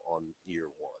cycle on year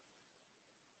 1.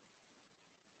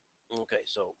 Okay,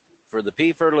 so for the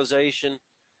P fertilization,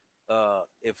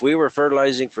 if we were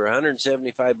fertilizing for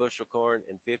 175 bushel corn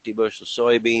and 50 bushel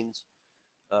soybeans,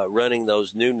 running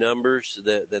those new numbers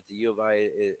that the U of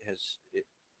I has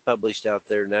published out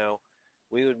there now,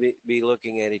 we would be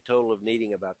looking at a total of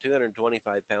needing about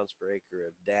 225 pounds per acre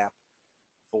of DAP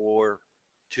for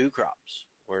 2 crops.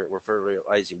 We're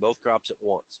fertilizing both crops at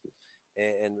once.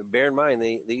 And bear in mind,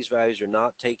 these values are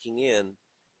not taking in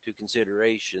to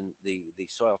consideration the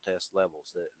soil test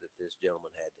levels that this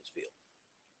gentleman had in his field.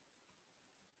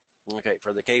 Okay,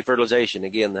 for the K fertilization,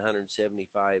 again, the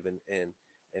 175 and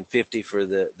 50 for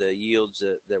the yields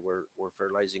that we're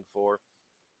fertilizing for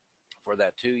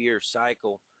that 2-year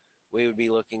cycle, we would be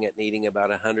looking at needing about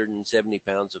 170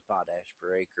 pounds of potash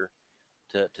per acre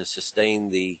to sustain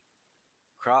the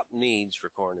crop needs for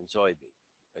corn and soybean.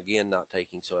 Again, not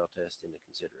taking soil test into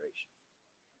consideration.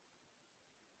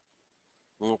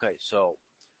 Okay, so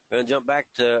I'm going to jump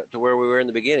back to where we were in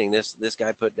the beginning. This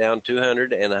guy put down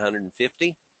 200 and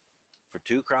 150 for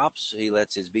 2 crops. He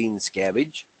lets his beans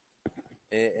scavenge.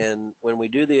 And when we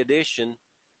do the addition,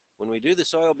 when we do the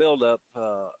soil buildup,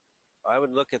 I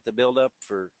would look at the buildup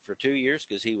for 2 years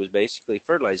because he was basically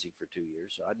fertilizing for 2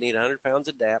 years. So I'd need 100 pounds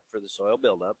of DAP for the soil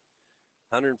buildup,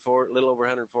 a little over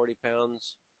 140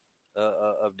 pounds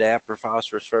of DAP or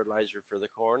phosphorus fertilizer for the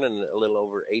corn, and a little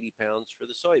over 80 pounds for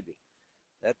the soybean.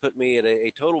 That put me at a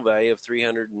total value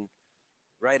of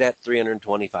right at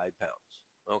 325 pounds.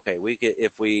 Okay, we could,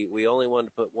 if we only wanted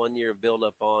to put 1 year of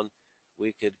buildup on,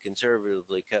 we could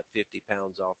conservatively cut 50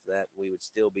 pounds off of that, and we would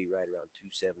still be right around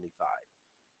 275.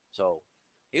 So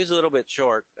he was a little bit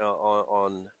short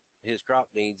on his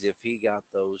crop needs if he got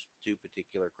those 2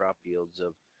 particular crop yields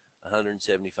of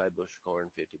 175 bushel corn,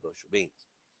 50 bushel beans.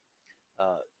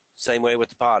 Same way with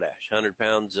the potash, 100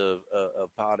 pounds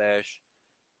of potash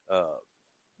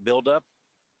buildup,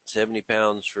 70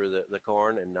 pounds for the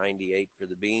corn and 98 for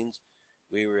the beans.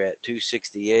 We were at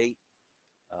 268.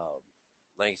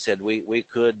 Like I said, we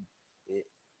could,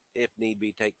 if need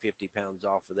be, take 50 pounds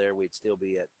off of there. We'd still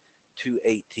be at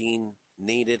 218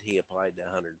 needed. He applied to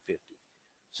 150.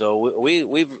 So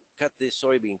we've cut this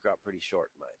soybean crop pretty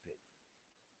short, in my opinion.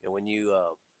 And when you,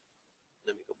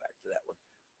 let me go back to that one.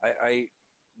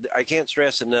 I can't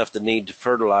stress enough the need to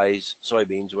fertilize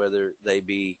soybeans, whether they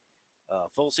be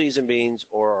full season beans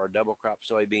or our double crop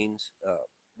soybeans.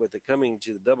 With it coming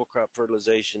to the double crop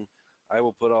fertilization, I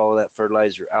will put all of that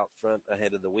fertilizer out front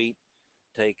ahead of the wheat,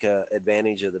 take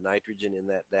advantage of the nitrogen in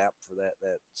that DAP for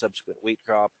that subsequent wheat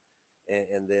crop,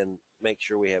 and then make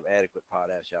sure we have adequate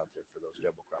potash out there for those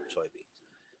double crop soybeans.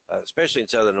 Especially in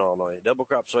southern Illinois, double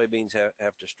crop soybeans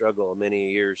have to struggle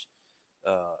many years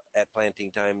at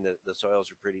planting time. The soils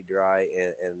are pretty dry,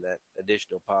 and that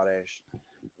additional potash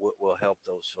will help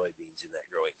those soybeans in that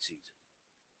growing season.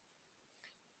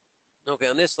 Okay,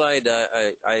 on this slide,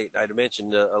 I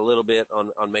mentioned a little bit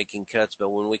on making cuts, but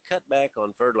when we cut back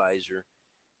on fertilizer,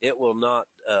 it will not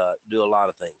do a lot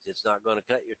of things. It's not going to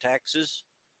cut your taxes,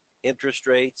 interest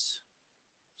rates,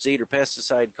 seed or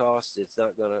pesticide costs. It's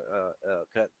not going to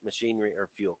cut machinery or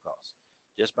fuel costs.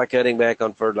 Just by cutting back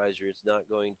on fertilizer, it's not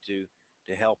going to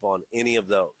help on any of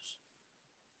those.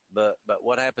 But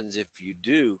what happens if you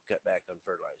do cut back on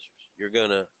fertilizers? You're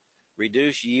going to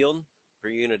reduce yield per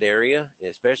unit area,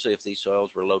 especially if these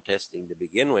soils were low testing to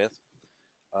begin with.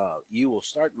 You will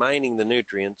start mining the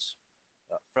nutrients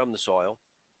from the soil.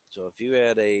 So if you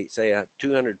had say a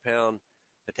 200-pound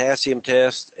potassium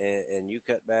test and you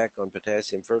cut back on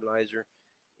potassium fertilizer,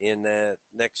 in that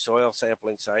next soil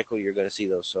sampling cycle, you're going to see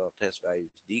those soil test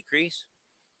values decrease.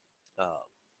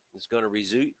 It's going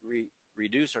to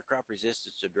reduce our crop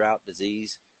resistance to drought,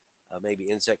 disease, maybe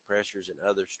insect pressures and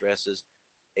other stresses.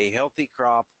 A healthy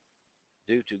crop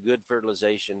due to good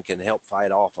fertilization, can help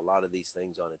fight off a lot of these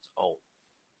things on its own.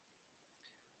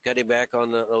 Cutting back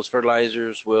on those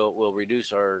fertilizers will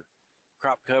reduce our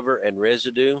crop cover and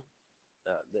residue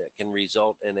that can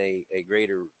result in a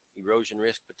greater erosion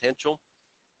risk potential,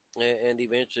 and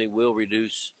eventually will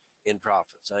reduce in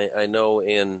profits. I know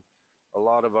in a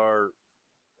lot of our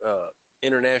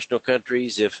international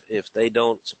countries, if they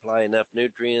don't supply enough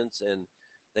nutrients and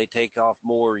they take off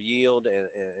more yield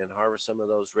and harvest some of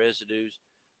those residues,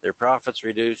 their profits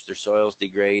reduce, their soils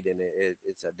degrade, and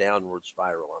it's a downward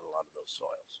spiral on a lot of those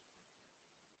soils.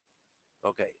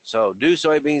 Okay, so do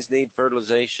soybeans need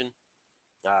fertilization?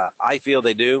 I feel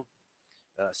they do.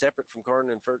 Separate from corn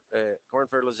and corn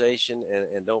fertilization,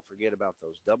 and don't forget about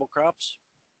those double crops.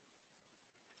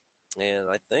 And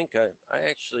I think I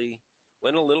actually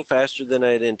went a little faster than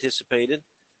I had anticipated,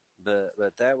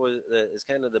 but that is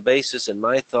kind of the basis and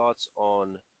my thoughts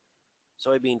on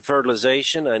soybean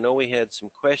fertilization. I know we had some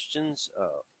questions.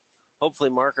 Hopefully,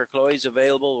 Mark or Chloe is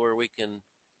available where we can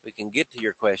get to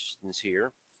your questions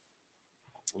here.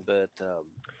 But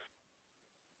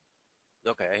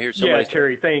okay, I hear somebody. Yeah,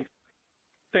 Terry, thanks.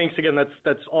 Thanks again.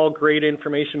 That's all great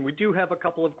information. We do have a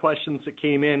couple of questions that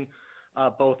came in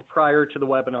both prior to the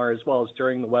webinar as well as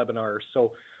during the webinar.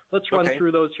 So let's run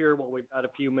through those here while we've got a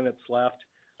few minutes left.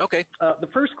 Okay. The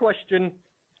first question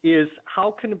is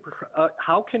how can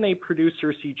a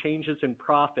producer see changes in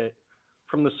profit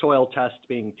from the soil test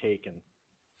being taken?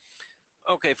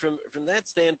 Okay, from that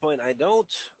standpoint, I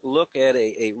don't look at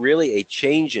really a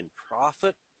change in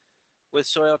profit with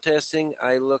soil testing.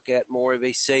 I look at more of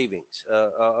a savings.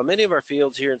 Many of our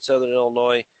fields here in Southern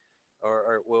Illinois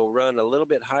will run a little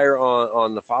bit higher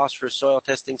on the phosphorus soil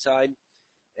testing side,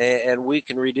 and we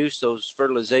can reduce those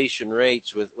fertilization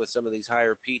rates with some of these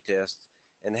higher P tests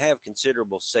and have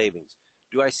considerable savings.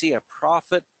 Do I see a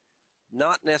profit?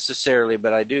 Not necessarily,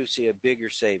 but I do see a bigger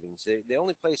savings. The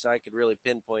only place I could really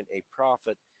pinpoint a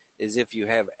profit is if you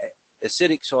have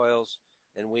acidic soils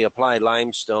and we apply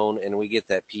limestone and we get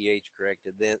that pH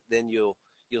corrected. Then you'll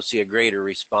see a greater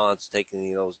response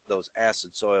taking those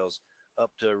acid soils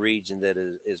up to a region that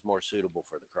is more suitable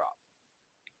for the crop.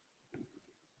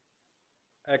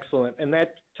 Excellent, and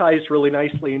that ties really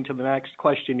nicely into the next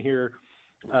question here,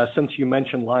 since you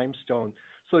mentioned limestone.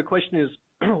 So the question is,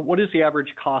 what is the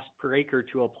average cost per acre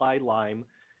to apply lime?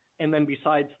 And then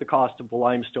besides the cost of the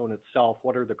limestone itself,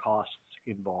 what are the costs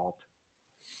involved?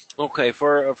 Okay,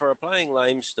 for applying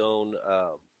limestone,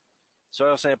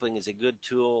 soil sampling is a good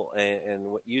tool,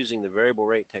 and using the variable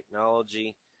rate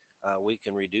technology, we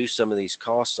can reduce some of these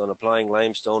costs on applying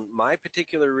limestone. My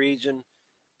particular region,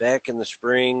 back in the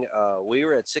spring, we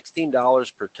were at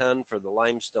 $16 per ton for the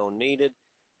limestone needed,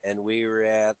 and we were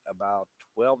at about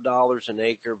 $12 an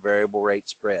acre variable rate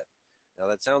spread. Now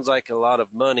that sounds like a lot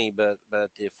of money, but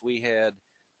if we had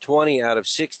 20 out of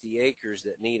 60 acres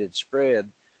that needed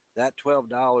spread, that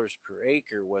 $12 per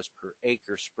acre was per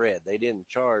acre spread. They didn't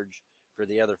charge for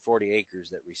the other 40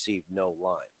 acres that received no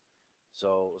lime.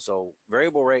 So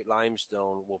variable rate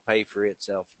limestone will pay for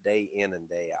itself day in and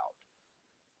day out.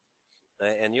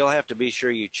 And you'll have to be sure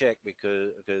you check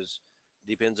because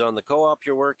depends on the co-op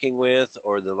you're working with,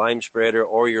 or the lime spreader,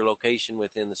 or your location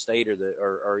within the state,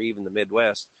 or even the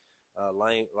Midwest.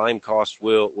 Lime costs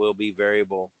will be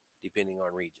variable depending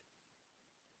on region.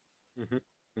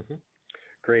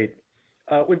 Great.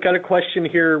 We've got a question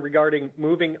here regarding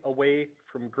moving away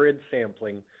from grid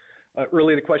sampling.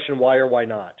 Really, the question why or why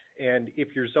not? And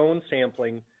if you're zone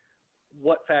sampling,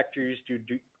 what factors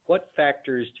do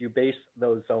you base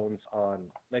those zones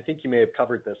on? And I think you may have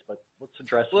covered this, but let's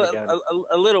address it again.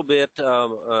 A little bit.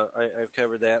 I've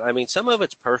covered that. I mean, some of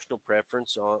it's personal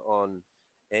preference on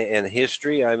and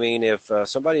history. I mean, if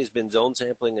somebody has been zone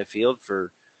sampling a field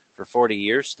for 40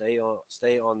 years, stay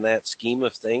on that scheme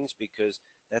of things, because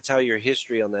that's how your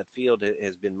history on that field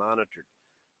has been monitored.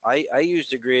 I use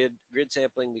the grid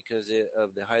sampling because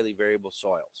of the highly variable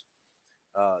soils.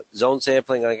 Zone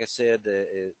sampling, like I said,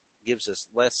 it gives us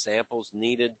less samples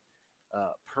needed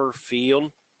per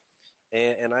field.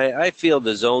 And I feel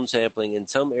the zone sampling in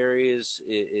some areas,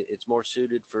 it's more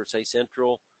suited for, say,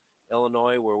 central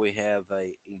Illinois, where we have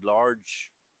a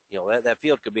large, that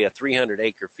field could be a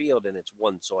 300-acre field and it's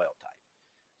one soil type.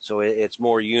 So it's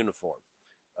more uniform.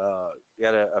 Got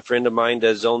a friend of mine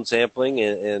does zone sampling,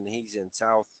 and he's in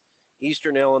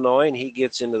southeastern Illinois, and he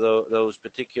gets into those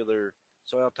particular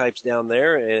soil types down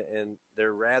there, and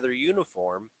they're rather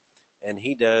uniform, and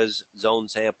he does zone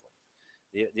sampling.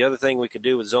 The other thing we could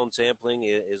do with zone sampling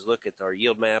is look at our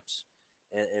yield maps,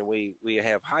 and we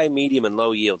have high, medium, and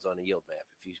low yields on a yield map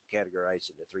if you categorize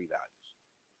it into 3 values.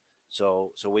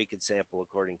 So we could sample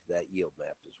according to that yield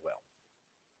map as well.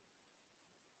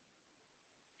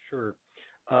 Sure.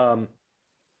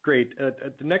 Great.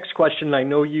 The next question, I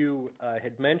know you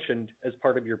had mentioned as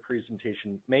part of your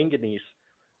presentation, manganese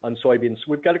on soybeans.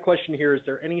 We've got a question here. Is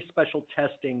there any special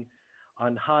testing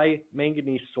on high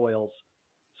manganese soils,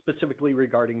 specifically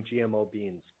regarding GMO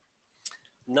beans?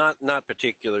 Not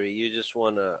particularly. You just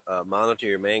want to monitor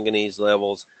your manganese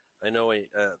levels. I know,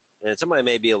 and somebody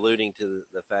may be alluding to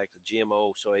the fact that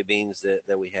GMO soybeans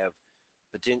that we have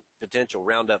potential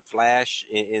Roundup flash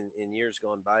in years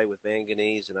gone by with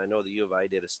manganese, and I know the U of I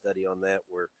did a study on that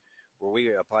where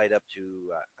we applied up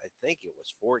to I think it was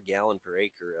 4 gallon per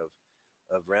acre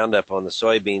of Roundup on the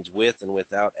soybeans with and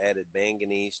without added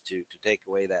manganese to take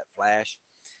away that flash.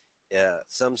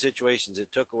 Some situations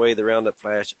it took away the Roundup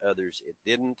flash, others it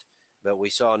didn't, but we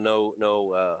saw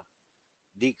no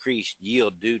decreased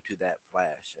yield due to that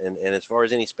flash. And as far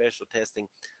as any special testing,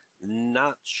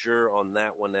 not sure on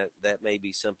that one. That may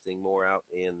be something more out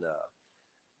in an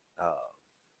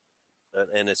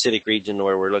acidic region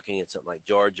where we're looking at something like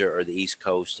Georgia or the East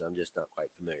Coast. I'm just not quite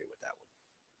familiar with that one.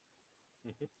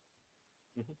 Mm-hmm.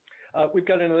 Mm-hmm. We've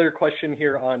got another question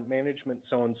here on management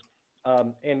zones.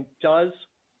 And does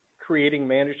creating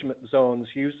management zones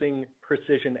using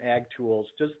precision ag tools,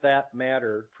 does that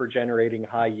matter for generating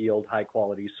high yield, high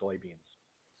quality soybeans?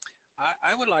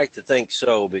 I would like to think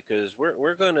so, because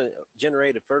we're going to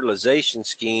generate a fertilization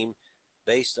scheme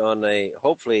based on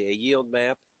hopefully a yield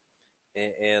map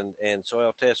and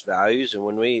soil test values. And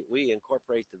when we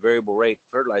incorporate the variable rate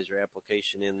fertilizer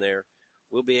application in there,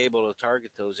 we'll be able to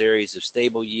target those areas of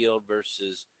stable yield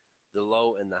versus the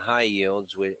low and the high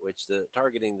yields, which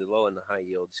targeting the low and the high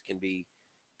yields can be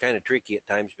kind of tricky at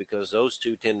times, because those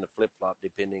two tend to flip-flop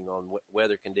depending on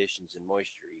weather conditions and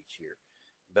moisture each year.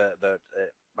 But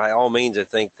by all means, I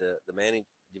think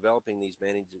developing these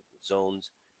management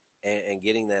zones and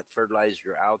getting that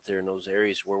fertilizer out there in those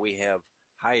areas where we have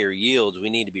higher yields, we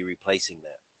need to be replacing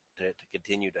that to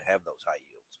continue to have those high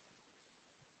yields.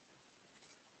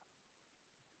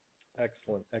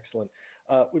 Excellent, excellent.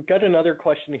 We've got another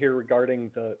question here regarding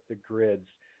the grids.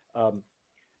 How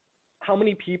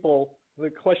many people,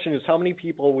 the question is, how many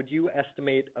people would you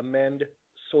estimate amend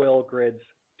soil grids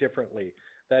differently?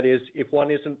 That is, if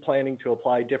one isn't planning to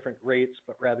apply different rates,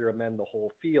 but rather amend the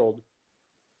whole field,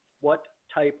 what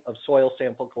type of soil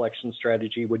sample collection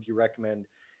strategy would you recommend,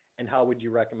 and how would you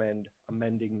recommend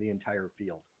amending the entire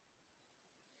field?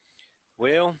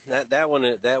 Well, that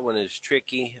one is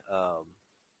tricky.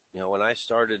 When I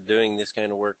started doing this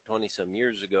kind of work 20-some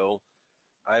years ago,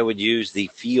 I would use the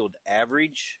field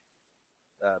average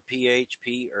pH,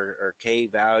 P, or K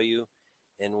value,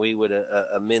 and we would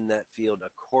amend that field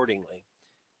accordingly.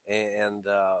 And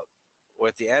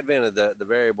with the advent of the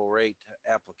variable rate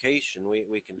application,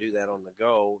 we can do that on the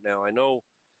go. Now, I know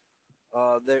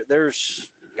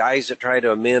there's guys that try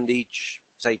to amend each,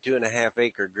 say, 2.5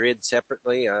 acre grid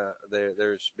separately.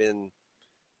 There's been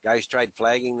guys tried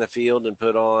flagging the field and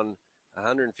put on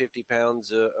 150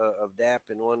 pounds of DAP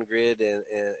in one grid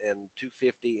and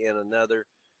 250 in another.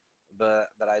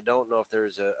 But I don't know if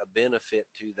there's a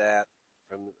benefit to that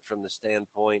from the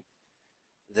standpoint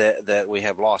that we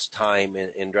have lost time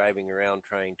in driving around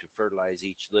trying to fertilize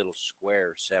each little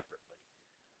square separately.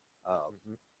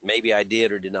 Maybe I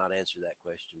did or did not answer that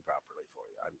question properly for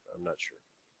you. I'm not sure.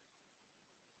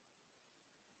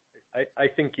 I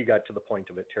think you got to the point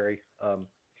of it, Terry.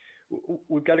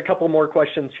 We've got a couple more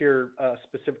questions here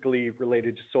specifically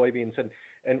related to soybeans,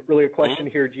 and really a question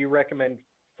here: do you recommend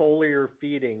foliar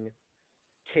feeding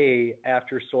K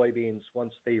after soybeans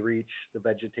once they reach the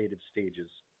vegetative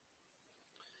stages?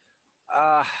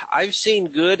 I've seen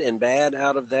good and bad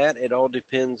out of that. It all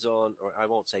depends on, or I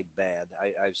won't say bad.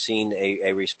 I've seen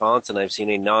a response and I've seen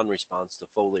a non-response to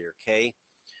foliar K.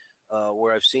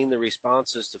 Where I've seen the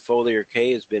responses to foliar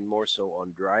K has been more so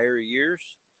on drier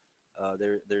years.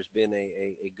 There's been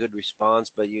a good response,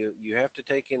 but you have to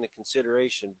take into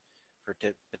consideration for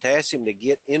potassium to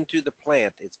get into the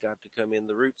plant, it's got to come in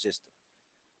the root system.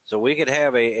 So we could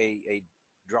have a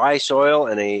dry soil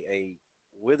and a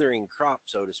withering crop,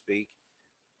 so to speak,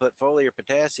 put foliar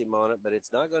potassium on it, but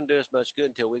it's not going to do us much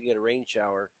good until we get a rain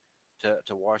shower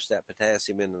to wash that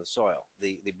potassium into the soil.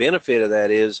 The benefit of that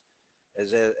is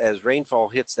as rainfall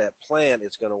hits that plant,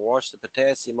 it's going to wash the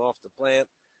potassium off the plant.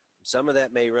 Some of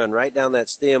that may run right down that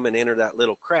stem and enter that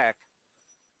little crack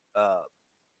right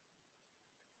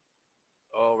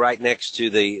next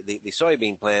to the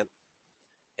soybean plant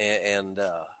and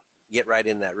get right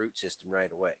in that root system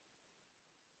right away.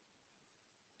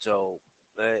 So,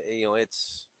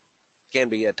 it's can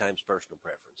be at times personal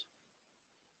preference.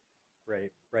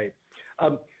 Right, right.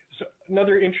 So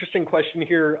another interesting question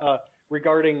here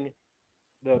regarding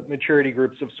the maturity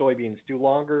groups of soybeans. Do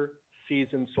longer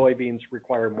season soybeans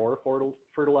require more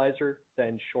fertilizer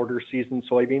than shorter season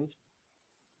soybeans?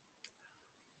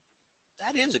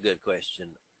 That is a good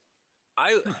question.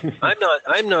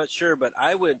 I'm not sure, but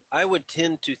I would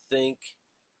tend to think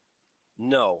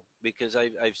no, because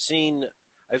I've seen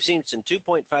some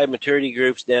 2.5 maturity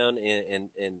groups down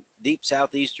in deep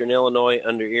southeastern Illinois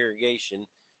under irrigation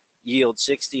yield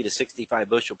 60 to 65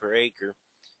 bushel per acre,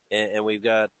 and we've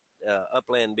got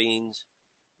upland beans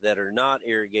that are not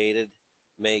irrigated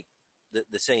make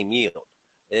the same yield.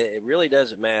 It really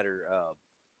doesn't matter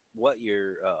what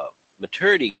your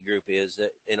maturity group is.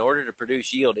 That in order to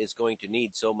produce yield, it's going to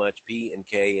need so much P and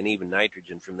K and even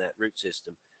nitrogen from that root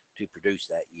system to produce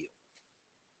that yield.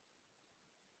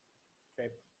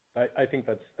 Okay, I think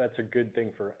that's a good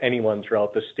thing for anyone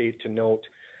throughout the state to note.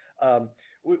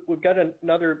 We've got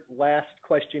another last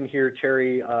question here,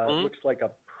 Terry. Looks like a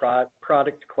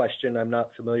product question. I'm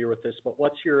not familiar with this, but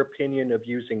what's your opinion of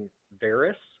using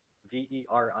Veris,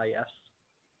 V-E-R-I-S?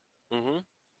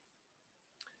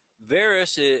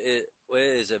 Veris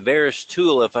is a Veris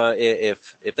tool.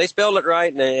 If they spelled it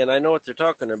right, and I know what they're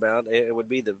talking about, it would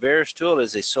be the Veris tool.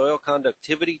 Is a soil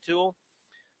conductivity tool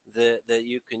that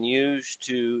you can use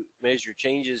to measure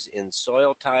changes in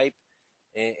soil type.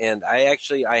 And I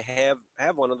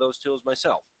have one of those tools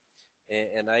myself,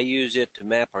 and I use it to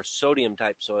map our sodium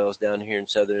type soils down here in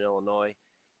southern Illinois.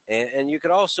 And you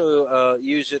could also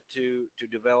use it to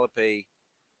develop a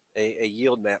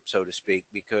yield map, so to speak,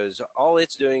 because all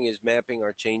it's doing is mapping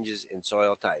our changes in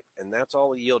soil type. And that's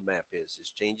all a yield map is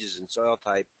changes in soil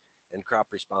type and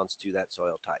crop response to that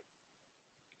soil type.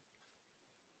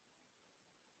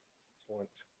 Excellent.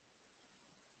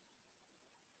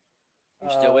 You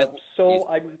still with me? So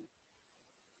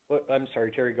I'm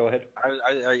sorry, Terry, go ahead.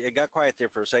 I got quiet there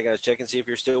for a second. I was checking to see if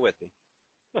you're still with me.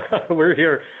 We're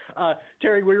here.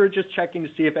 Terry, we were just checking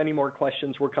to see if any more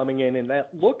questions were coming in, and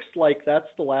that looks like that's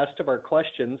the last of our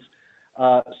questions.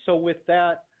 So with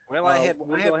that, well, I have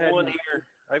one here.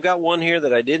 I've got one here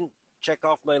that I didn't check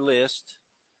off my list.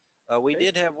 We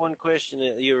did have one question.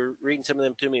 You were reading some of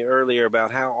them to me earlier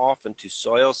about how often to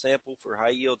soil sample for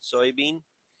high-yield soybean.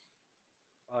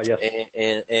 Yes.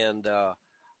 And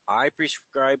I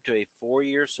prescribe to a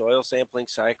 4-year soil sampling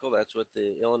cycle. That's what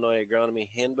the Illinois Agronomy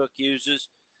Handbook uses.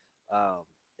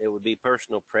 It would be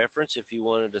personal preference if you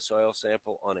wanted to soil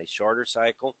sample on a shorter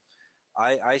cycle.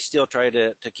 I still try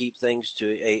to keep things to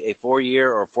a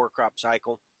 4-year or 4-crop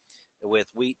cycle,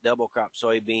 with wheat, double crop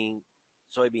soybean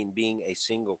being a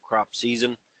single crop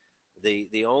season.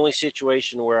 The only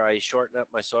situation where I shorten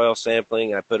up my soil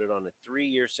sampling, I put it on a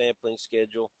 3-year sampling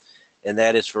schedule, and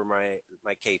that is for my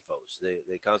CAFOs,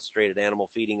 the concentrated animal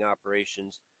feeding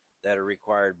operations that are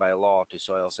required by law to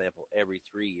soil sample every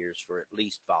 3 years for at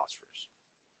least phosphorus.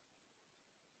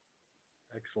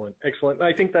 Excellent, excellent.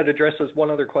 I think that addresses one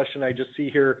other question I just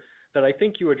see here that I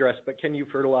think you addressed, but can you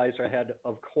fertilize ahead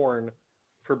of corn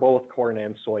for both corn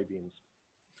and soybeans?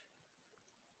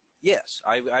 Yes,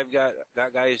 I've got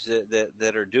guys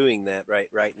that are doing that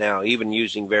right now, even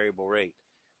using variable rate.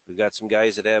 We've got some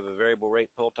guys that have a variable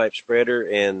rate pull type spreader,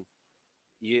 and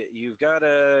you've got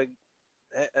at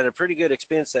a pretty good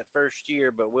expense that first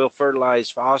year, but we'll fertilize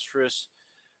phosphorus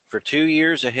for 2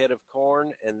 years ahead of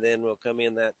corn, and then we'll come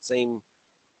in that same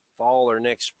fall or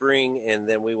next spring, and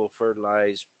then we will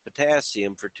fertilize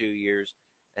potassium for 2 years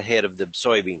ahead of the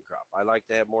soybean crop. I like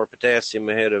to have more potassium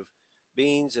ahead of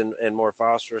beans and more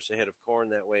phosphorus ahead of corn.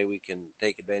 That way we can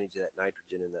take advantage of that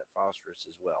nitrogen and that phosphorus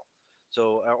as well.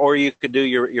 So, or you could do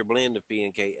your blend of P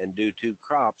and K and do 2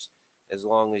 crops, as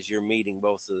long as you're meeting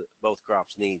both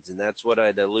crops' needs. And that's what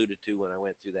I'd alluded to when I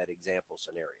went through that example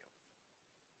scenario.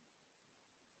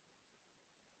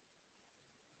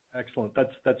 Excellent.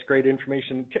 That's great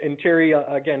information. And Terry,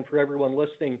 again, for everyone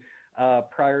listening,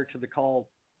 prior to the call,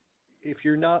 if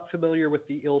you're not familiar with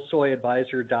the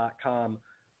illsoyadvisor.com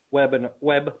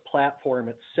web platform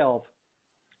itself,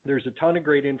 there's a ton of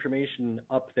great information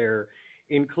up there,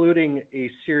 including a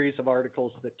series of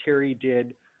articles that Terry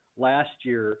did last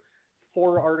year,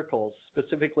 4 articles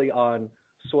specifically on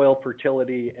soil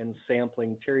fertility and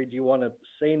sampling. Terry, do you want to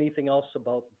say anything else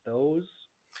about those?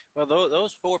 Well,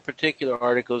 those 4 particular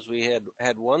articles, we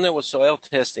had one that was soil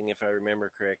testing, if I remember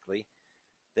correctly.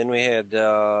 Then we had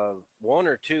 1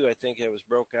 or 2, I think it was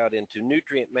broke out into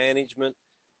nutrient management.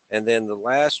 And then the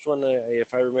last one,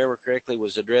 if I remember correctly,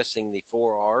 was addressing the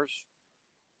 4 R's,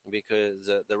 because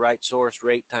the right source,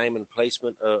 rate, time, and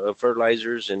placement of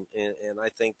fertilizers. And I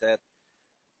think that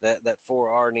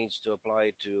 4R needs to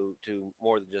apply to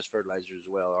more than just fertilizers as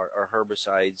well, our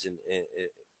herbicides, and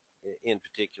in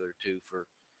particular too, for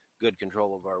good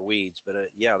control of our weeds.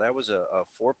 But yeah, that was a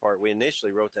 4-part. We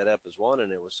initially wrote that up as one,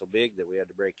 and it was so big that we had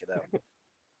to break it up.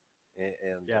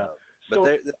 And Yeah.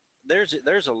 but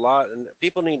there's a lot, and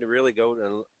people need to really go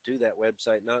and do that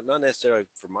website. Not necessarily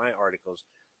for my articles.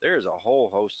 There's a whole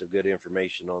host of good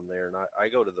information on there, and I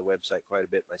go to the website quite a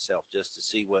bit myself just to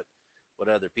see what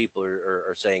other people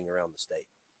are saying around the state.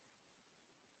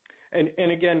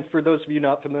 And again, for those of you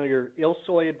not familiar,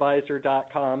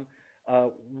 ilsoyadvisor.com,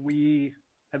 we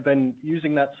have been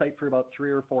using that site for about 3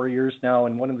 or 4 years now,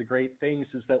 and one of the great things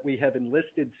is that we have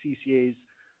enlisted CCAs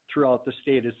throughout the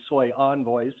state as soy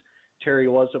envoys. Terry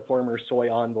was a former soy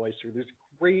envoy, so there's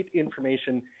great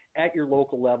information at your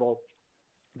local level.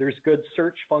 There's good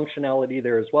search functionality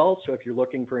there as well, so if you're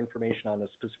looking for information on a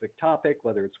specific topic,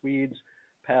 whether it's weeds,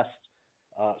 pests,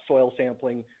 soil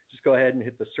sampling, just go ahead and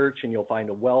hit the search and you'll find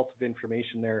a wealth of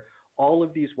information there. All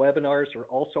of these webinars are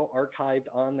also archived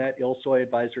on that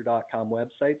ilsoyadvisor.com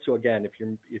website. So again, if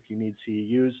you need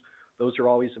CEUs, those are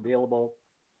always available.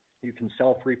 You can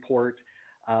self-report.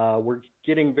 We're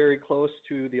getting very close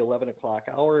to the 11 o'clock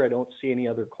hour. I don't see any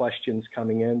other questions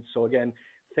coming in. So again,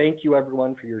 thank you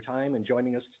everyone for your time and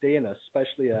joining us today, and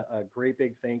especially a great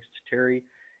big thanks to Terry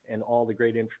and all the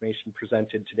great information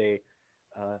presented today.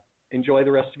 Enjoy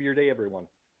the rest of your day, everyone.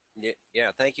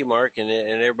 Yeah, thank you, Mark, and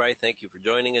everybody. Thank you for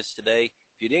joining us today.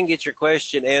 If you didn't get your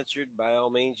question answered, by all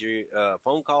means, your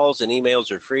phone calls and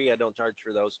emails are free. I don't charge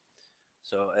for those.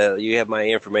 So you have my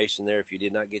information there. If you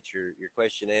did not get your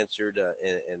question answered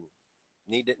and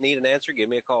need an answer, give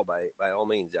me a call by all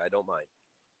means. I don't mind.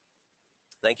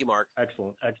 Thank you, Mark.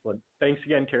 Excellent. Thanks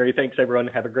again, Terry. Thanks, everyone.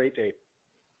 Have a great day.